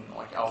well in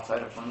like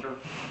outside of Blender.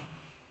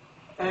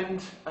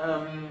 And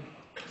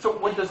so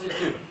what does it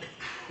do?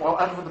 Well,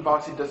 out of the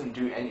box, it doesn't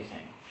do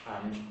anything.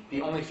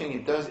 The only thing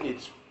it does,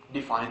 it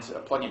defines a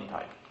plugin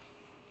type.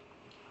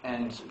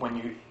 And when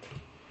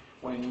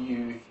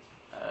you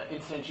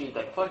instantiate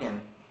that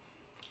plugin,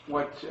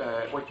 what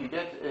you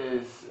get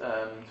is,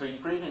 so you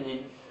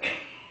create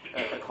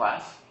a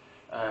class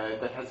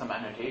that has some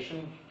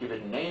annotation, give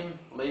it a name,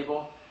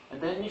 label, and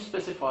then you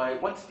specify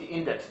what's the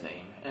index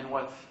name and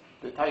what's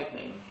the type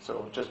name.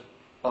 So just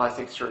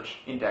Elasticsearch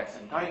index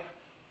and type.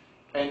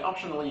 And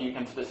optionally, you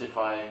can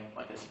specify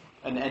like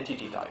an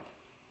entity type.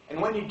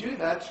 And when you do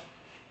that,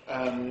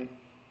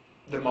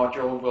 the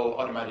module will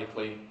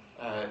automatically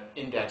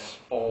index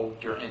all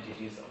your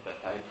entities of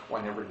that type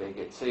whenever they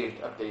get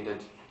saved,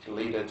 updated,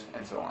 deleted,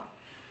 and so on.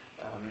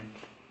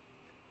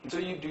 So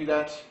you do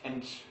that,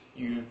 and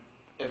you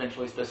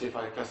eventually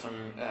specify a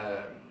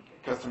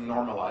custom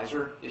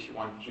normalizer if you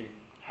want to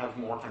have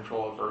more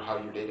control over how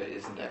your data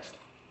is indexed.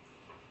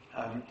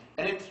 And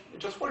it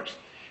just works.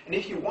 And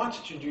if you want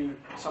to do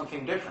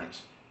something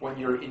different, when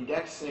you're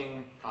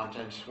indexing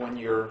content, when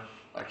you're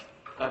like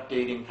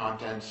updating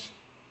content,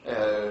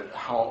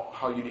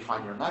 how you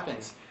define your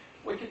mappings,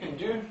 what you can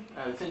do,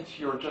 since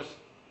you're just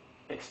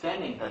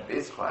extending that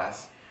base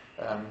class,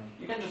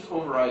 you can just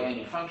override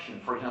any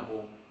function. For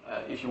example,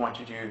 if you want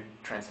to do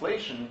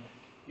translation,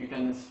 you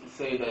can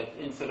say that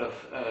instead of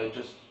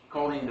just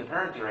calling the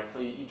parent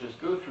directly, you just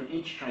go through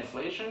each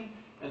translation,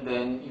 and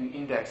then you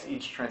index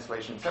each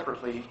translation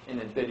separately in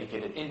a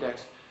dedicated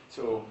index.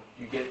 So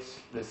you get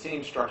the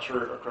same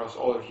structure across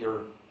all of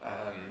your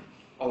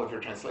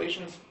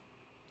translations,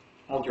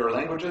 all your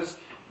languages,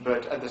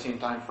 but at the same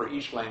time, for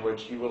each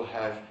language, you will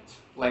have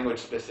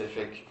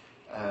language-specific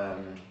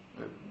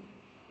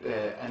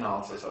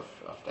analysis of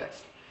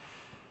text.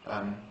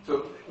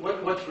 So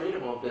what's great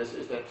about this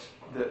is that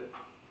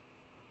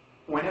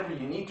whenever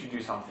you need to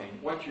do something,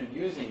 what you're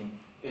using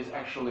is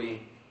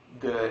actually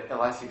the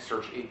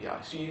Elasticsearch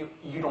API. So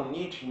you don't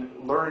need to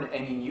learn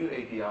any new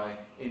API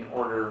in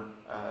order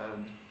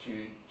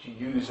to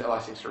use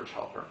Elasticsearch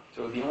Helper.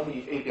 So the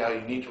only API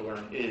you need to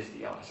learn is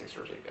the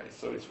Elasticsearch API.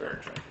 So it's very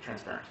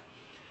transparent.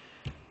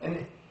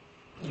 And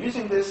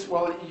using this,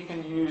 well, you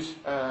can use,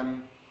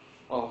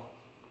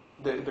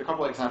 the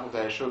couple of examples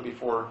that I showed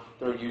before,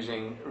 they're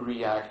using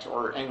React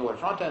or Angular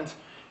frontends.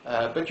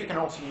 But you can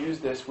also use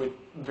this with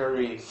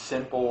very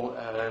simple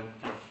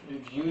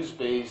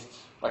views-based,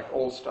 like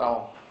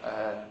old-style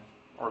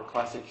or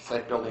classic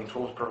site-building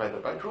tools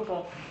provided by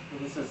Drupal. And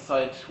this is a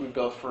site we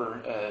built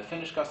for a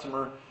Finnish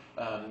customer.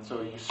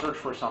 So you search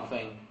for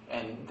something,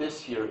 and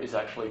this here is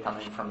actually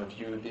coming from a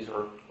view. These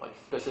are like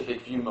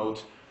specific view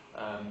modes.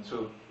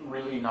 So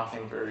really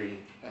nothing very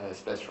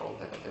special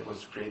that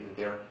was created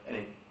there.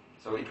 And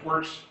so it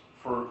works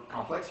for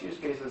complex use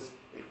cases.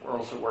 It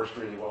also works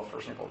really well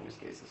for simple use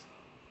cases.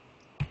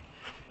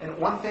 And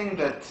one thing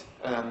that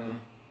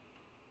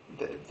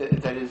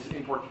is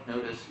important to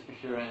notice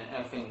here, and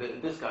I think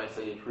that this guy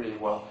said it really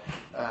well,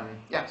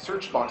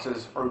 search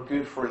boxes are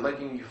good for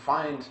letting you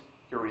find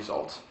your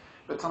results,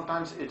 but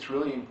sometimes it's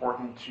really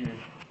important to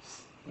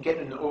get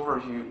an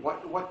overview.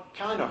 What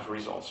kind of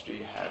results do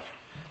you have?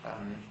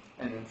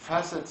 And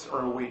facets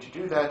are a way to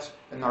do that.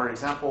 Another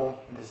example,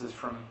 and this is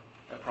from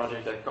a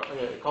project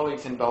that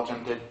colleagues in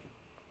Belgium did,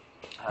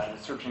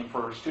 searching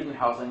for student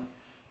housing.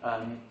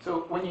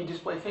 So when you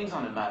display things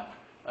on a map,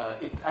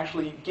 it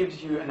actually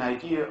gives you an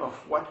idea of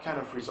what kind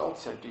of result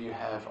set do you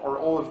have. Are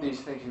all of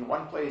these things in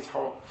one place?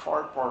 How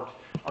far apart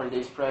are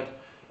they spread?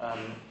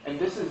 And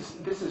this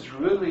is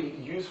really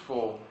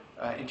useful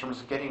in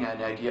terms of getting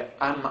an idea.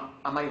 Am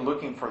I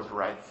looking for the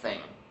right thing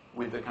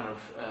with the kind of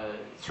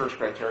search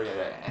criteria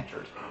that I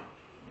entered?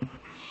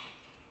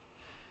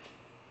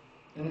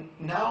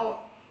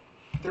 Now,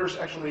 there's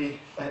actually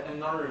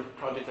another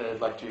project that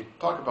I'd like to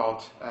talk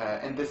about,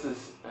 and this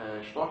is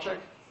Spotcheck.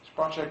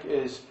 Spotcheck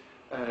is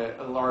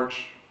a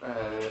large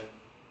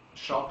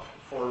shop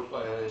for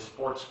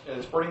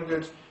sporting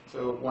goods,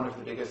 so one of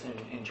the biggest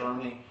in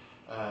Germany,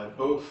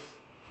 both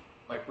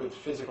like with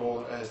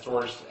physical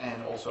stores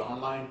and also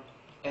online.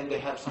 And they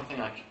have something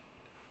like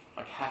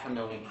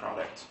 500,000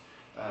 products.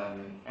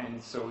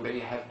 And so they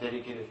have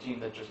dedicated team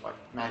that just like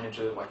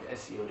manages like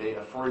SEO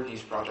data for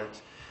these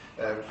projects,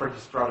 for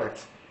these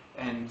products.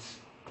 and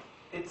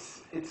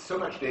it's so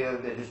much data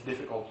that is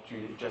difficult to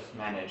just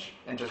manage,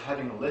 and just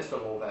having a list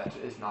of all that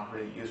is not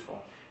really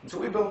useful. And so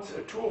we built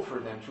a tool for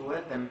them to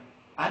let them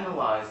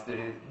analyze the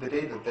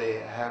data that they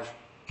have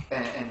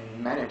and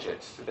manage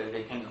it, so that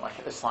they can like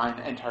assign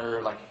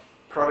entire like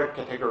product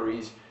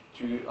categories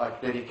to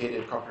like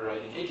dedicated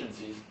copywriting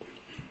agencies.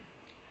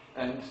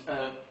 And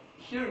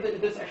here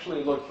this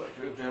actually looks like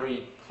a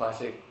very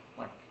classic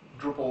like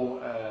Drupal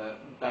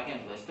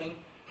backend listing,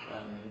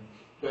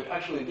 but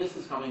actually this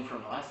is coming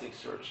from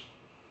ElasticSearch.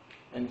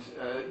 And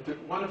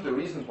one of the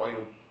reasons why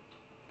you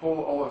pull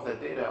all of that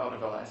data out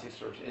of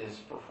ElasticSearch is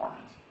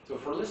performance. So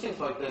for listings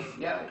like this,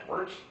 yeah, it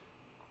works.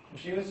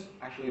 Views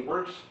actually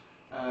works.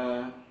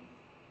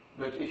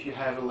 But if you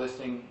have a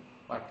listing,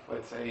 like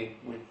let's say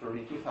with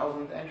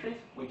 32,000 entries,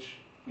 which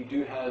we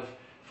do have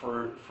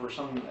for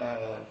some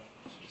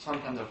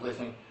kinds of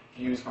listing,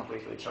 views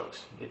completely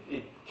chokes.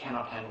 It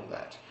cannot handle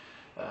that.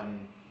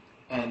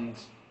 And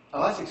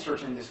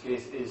Elasticsearch in this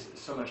case is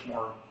so much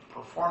more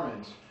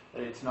performant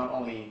that it's not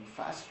only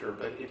faster,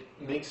 but it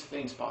makes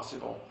things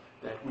possible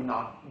that would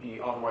not be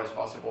otherwise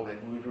possible,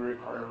 that would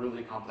require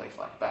really complex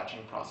like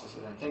batching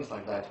processes and things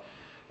like that.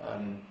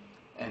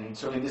 And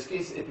so in this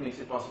case, it makes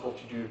it possible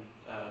to do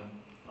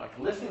like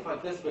listings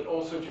like this, but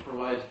also to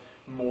provide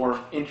more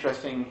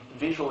interesting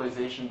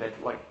visualization that,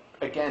 like,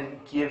 again,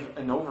 give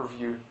an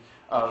overview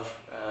of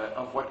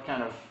what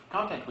kind of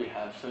content we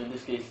have. So in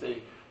this case,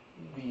 the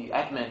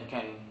admin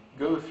can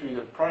go through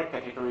the product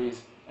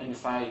categories and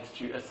decide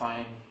to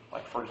assign,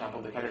 like, for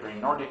example, the category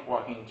Nordic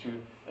walking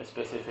to a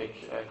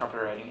specific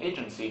copywriting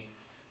agency.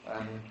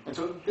 And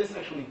so this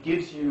actually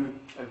gives you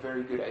a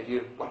very good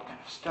idea of what kind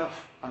of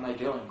stuff am I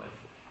dealing with.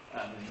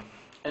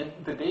 And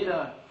the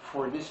data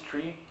for this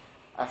tree,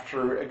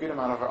 after a good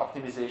amount of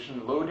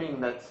optimization, loading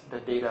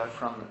that data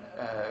from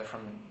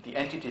the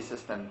entity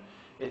system,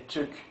 it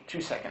took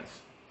 2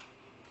 seconds.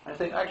 I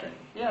think actually,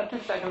 yeah, 2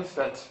 seconds.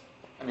 That's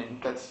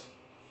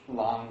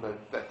long, but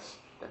that's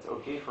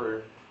okay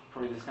for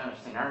this kind of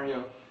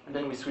scenario. And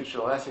then we switched to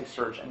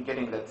Elasticsearch, and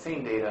getting that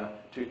same data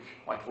took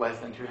like less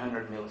than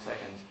 200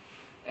 milliseconds.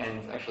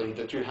 And actually,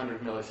 the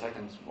 200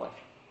 milliseconds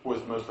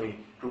was mostly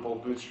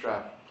Drupal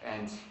Bootstrap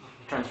and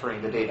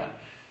transferring the data.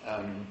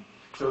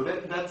 So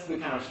that's the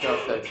kind of stuff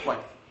that's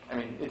like,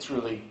 it's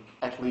really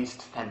at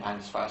least 10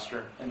 times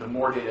faster. And the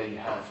more data you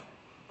have,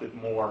 the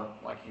more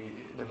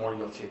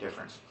you'll see a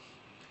difference.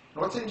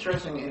 And what's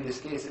interesting in this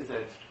case is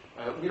that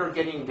we are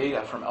getting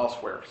data from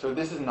elsewhere. So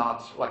this is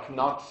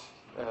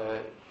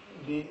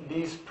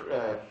these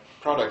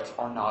products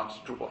are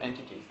not Drupal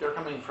entities. They're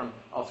coming from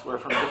elsewhere,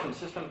 from a different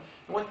system.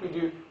 And what we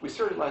do, we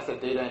serialize that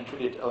data and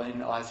put it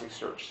in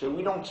Elasticsearch. So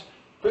we don't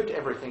put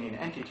everything in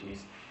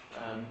entities.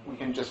 We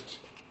can just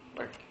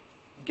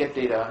get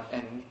data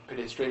and put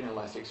it straight in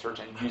Elasticsearch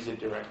and use it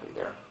directly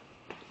there.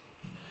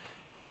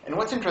 And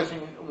what's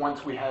interesting,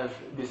 once we have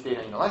this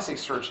data in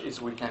Elasticsearch,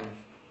 is we can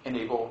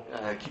enable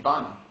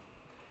Kibana.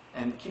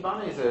 And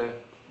Kibana is a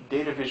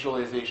data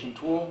visualization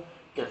tool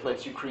that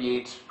lets you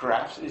create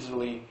graphs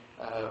easily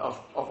of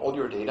all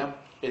your data.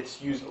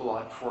 It's used a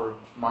lot for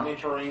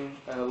monitoring,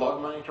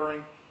 log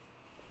monitoring,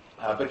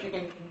 but you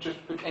can just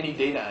put any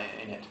data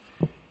in it.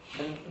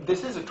 And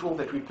this is a tool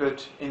that we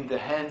put in the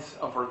hands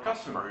of our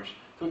customers,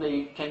 so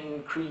they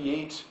can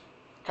create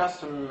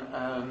custom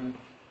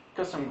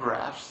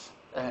graphs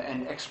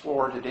and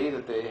explore the data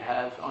that they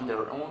have on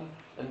their own.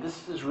 And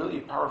this is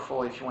really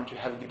powerful if you want to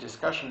have a good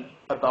discussion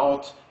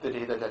about the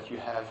data that you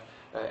have.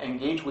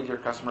 Engage with your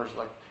customers,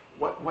 like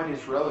what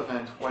is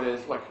relevant,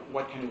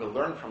 what can we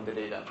learn from the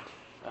data.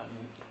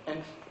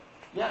 And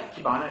yeah,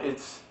 Kibana,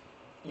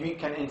 you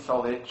can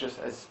install it just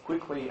as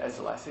quickly as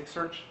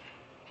Elasticsearch.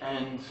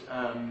 And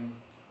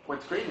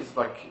what's great is,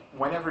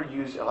 whenever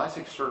you use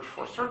Elasticsearch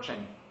for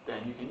searching,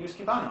 then you can use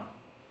Kibana.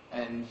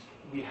 And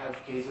we have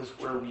cases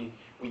where we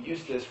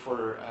use this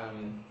for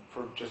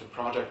just a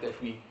project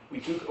that we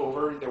took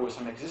over. There was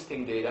some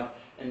existing data,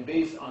 and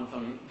based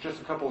on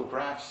just a couple of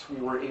graphs,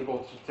 we were able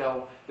to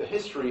tell the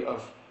history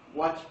of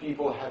what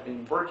people have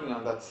been working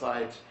on that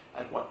site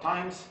at what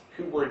times,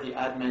 who were the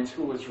admins,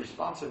 who was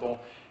responsible,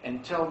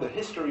 and tell the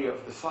history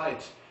of the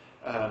site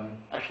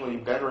actually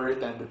better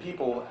than the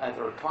people at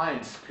our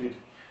clients could,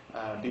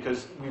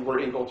 because we were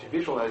able to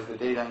visualize the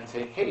data and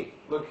say, hey,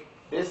 look,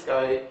 this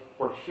guy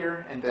worked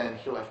here, and then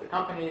he left the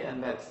company,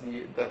 and that's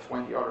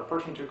when the other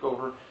person took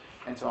over,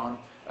 and so on.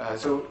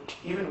 So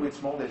even with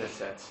small data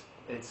sets,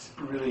 it's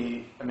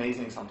really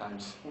amazing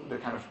sometimes the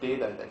kind of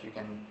data that you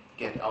can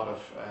get out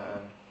of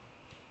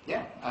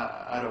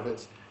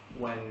it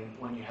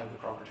when you have the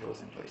proper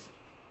tools in place.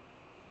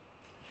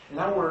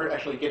 Now we're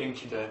actually getting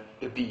to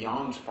the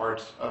beyond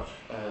part of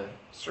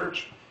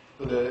search.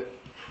 So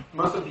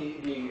most of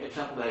the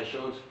example that I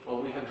showed,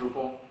 well, we have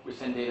Drupal, we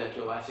send data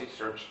to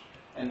Elasticsearch,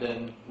 and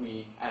then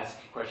we ask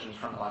questions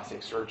from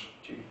Elasticsearch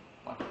to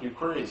do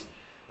queries.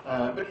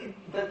 But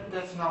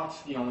that's not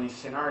the only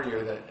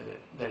scenario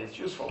that it's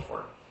useful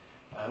for.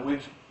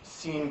 We've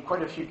seen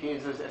quite a few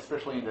cases,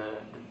 especially in the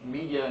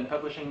media and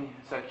publishing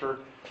sector,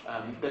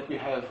 that we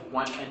have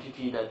one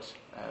entity that,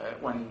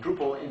 one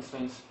Drupal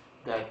instance,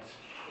 that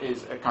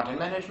is a content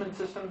management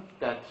system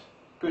that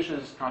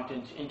pushes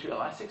content into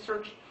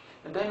Elasticsearch.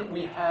 And then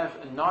we have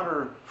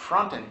another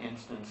front-end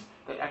instance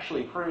that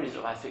actually queries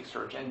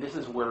Elasticsearch, and this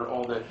is where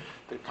all the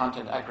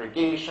content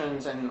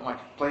aggregations and like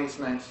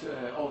placements,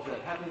 all of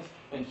that happens.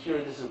 And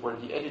here, this is where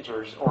the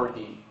editors or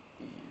the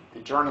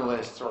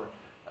journalists or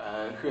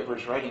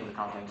whoever's writing the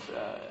content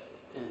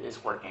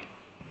is working.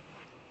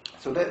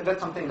 So that's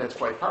something that's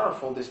quite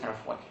powerful. This kind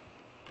of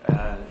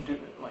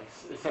like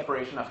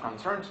separation of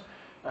concerns.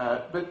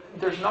 But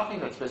there's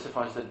nothing that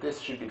specifies that this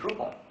should be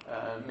Drupal.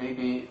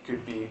 Maybe it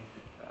could be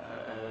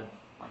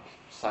like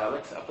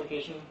Silex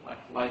application, like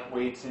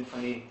lightweight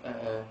Symfony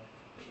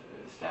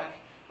stack.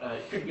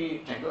 It could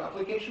be Django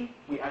application.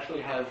 We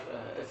actually have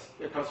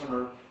a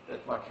customer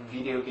that like a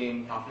video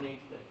game company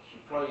that you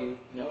probably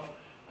know,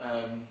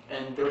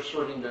 and they're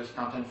serving this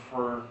content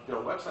for their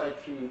website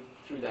through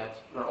that.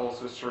 They're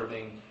also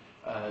serving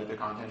the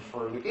content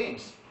for the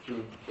games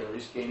through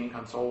various gaming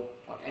console,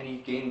 like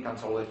any gaming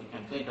console that you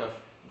can think of.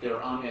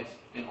 They're on it,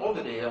 and all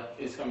the data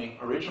is coming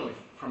originally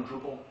from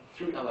Drupal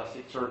through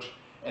Elasticsearch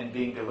and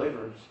being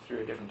delivered through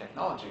a different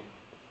technology.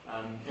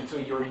 And so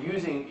you're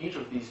using each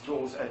of these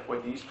tools at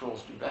what these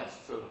tools do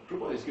best. So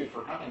Drupal is good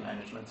for content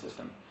management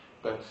system,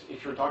 but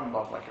if you're talking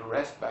about like a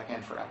REST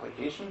backend for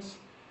applications,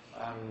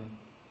 I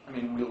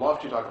mean, we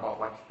love to talk about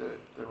like the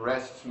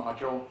REST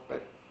module,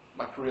 but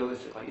like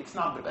realistically, it's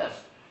not the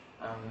best.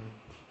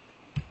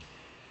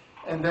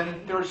 And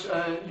then there's,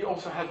 you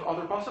also have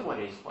other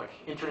possibilities, like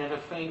Internet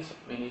of Things.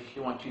 I mean, if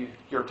you want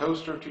your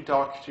toaster to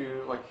talk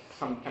to like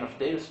some kind of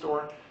data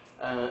store,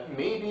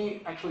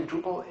 maybe actually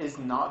Drupal is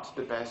not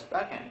the best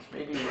backend.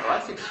 Maybe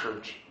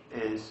Elasticsearch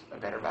is a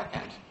better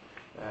backend.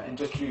 And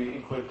just to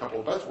include a couple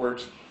of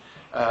buzzwords,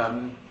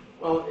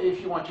 well,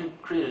 if you want to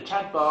create a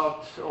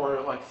chatbot or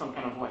like some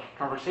kind of like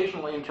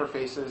conversational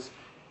interfaces,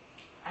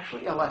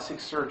 actually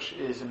Elasticsearch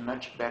is a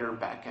much better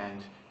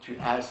backend to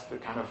ask the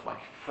kind of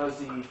like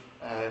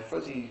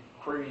fuzzy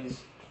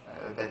queries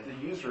that the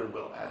user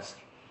will ask.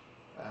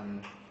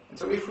 And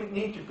so if we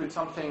need to put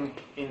something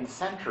in the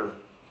center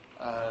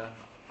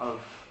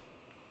of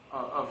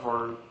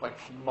our like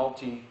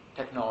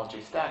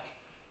multi-technology stack,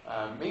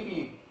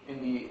 maybe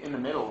in the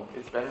middle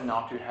it's better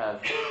not to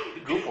have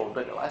Drupal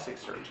but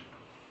Elasticsearch.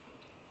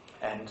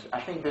 And I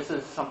think this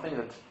is something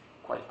that's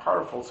quite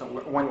powerful. So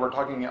when we're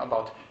talking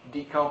about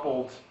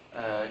decoupled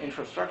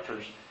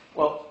infrastructures,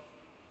 well,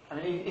 I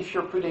mean, if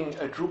you're putting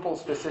a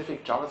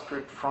Drupal-specific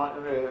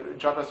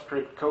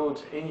JavaScript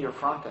code in your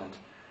front end,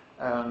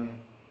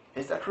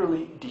 is that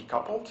really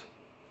decoupled?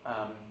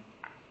 I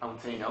would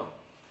say no.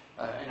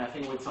 And I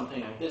think with something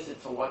like this,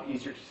 it's a lot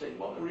easier to say,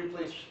 well,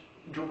 replace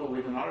Drupal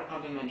with another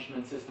content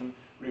management system,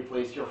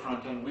 replace your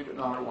front end with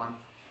another one.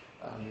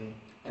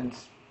 And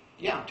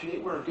yeah, today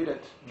we're good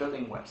at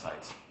building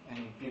websites.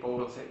 And people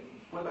will say,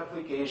 web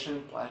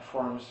application,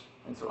 platforms,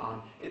 and so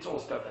on. It's all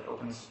stuff that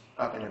opens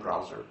up in a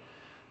browser.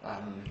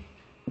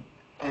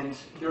 And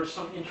there's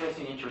some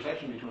interesting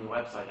intersection between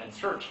website and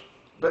search.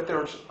 But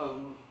there's a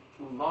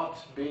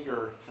lot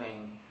bigger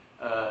thing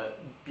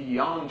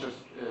beyond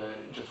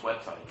just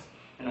websites.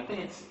 And I think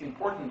it's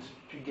important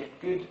to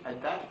get good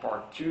at that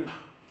part too.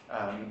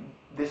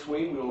 This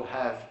way we will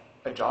have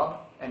a job,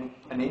 and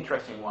an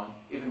interesting one,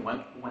 even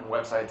when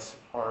websites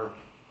are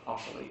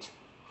obsolete.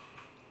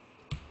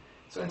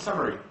 So in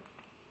summary,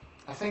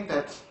 I think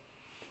that,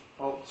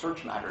 well,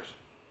 search matters.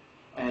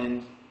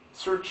 And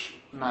search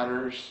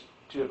matters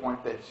to the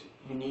point that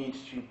you need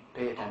to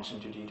pay attention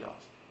to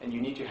details. And you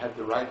need to have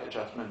the right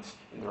adjustments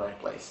in the right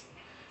place.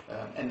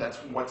 And that's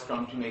what's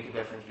going to make a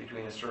difference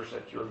between a search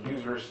that your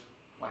users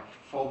like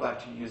fall back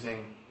to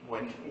using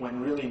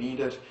when really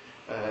needed,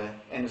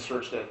 and a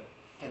search that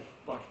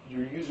like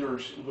your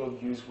users will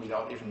use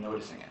without even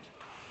noticing it.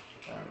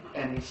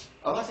 And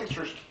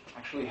Elasticsearch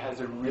actually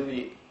has a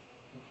really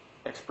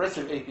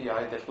expressive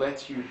API that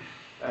lets you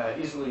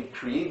easily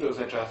create those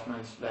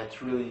adjustments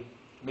that really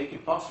make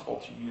it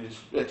possible to use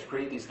to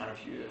create these kind of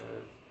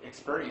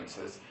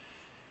experiences.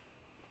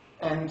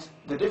 And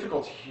the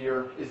difficulty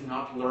here is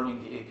not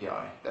learning the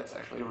API. That's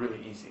actually really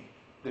easy.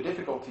 The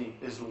difficulty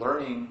is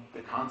learning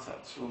the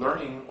concepts,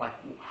 learning like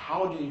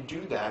how do you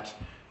do that,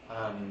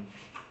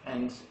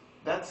 and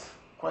that's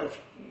kind of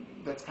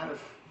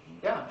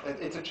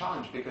it's a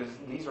challenge because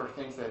these are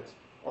things that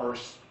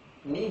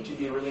need to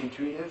be really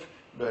intuitive,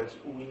 but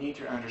we need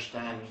to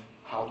understand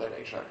how that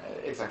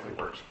exactly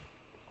works.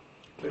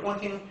 But one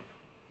thing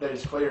that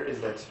is clear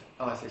is that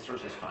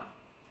Elasticsearch is fun.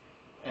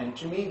 And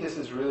to me, this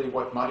is really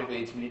what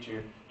motivates me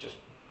to just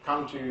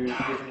come to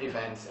different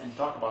events and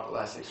talk about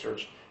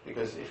Elasticsearch,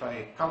 because if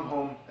I come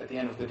home at the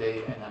end of the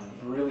day and I'm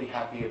really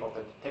happy about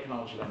the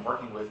technology that I'm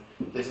working with,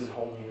 this is a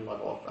whole new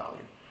level of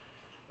value.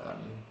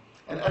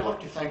 And I'd like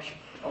to thank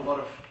a lot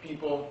of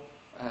people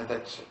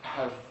that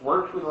have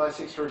worked with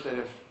Elasticsearch, that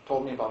have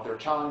told me about their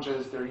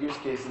challenges, their use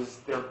cases,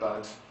 their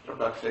bugs, their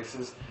bug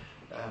fixes.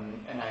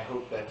 And I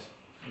hope that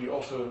you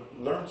also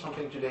learned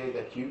something today,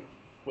 that you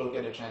will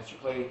get a chance to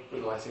play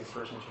with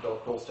Elasticsearch and to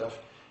build cool stuff.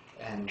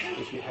 And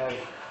if you have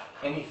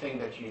anything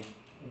that you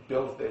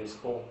built that is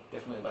cool,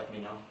 definitely let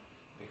me know.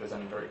 because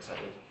I'm very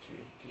excited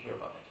to hear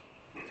about it.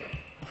 So,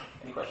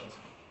 any questions?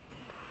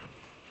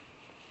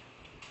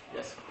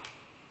 Yes?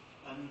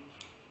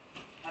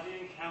 Have you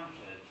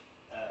encountered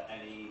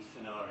any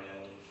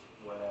scenarios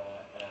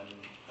where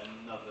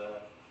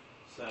another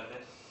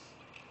service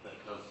that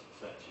does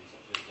searches,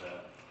 such as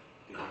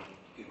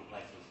Google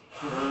Places,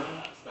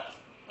 that's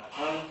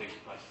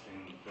Google Places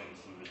thing brings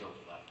some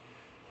results back.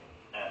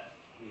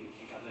 You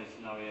encountered any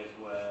scenarios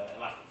where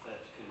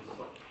ElasticSearch can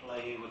sort of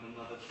play with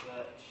another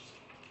search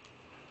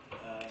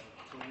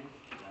tool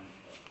and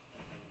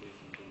do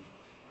something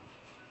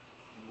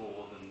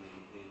more than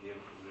the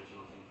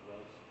original thing for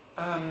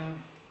those?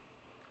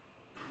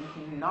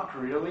 Not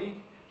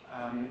really,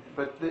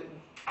 but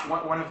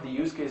one of the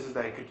use cases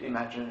that I could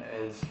imagine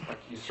is like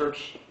you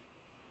search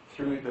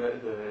through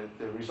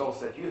the results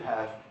that you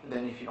have, and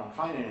then if you don't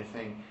find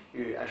anything,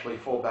 you actually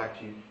fall back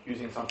to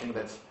using something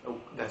that's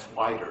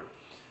wider.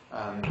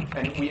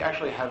 And we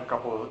actually have a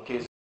couple of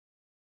cases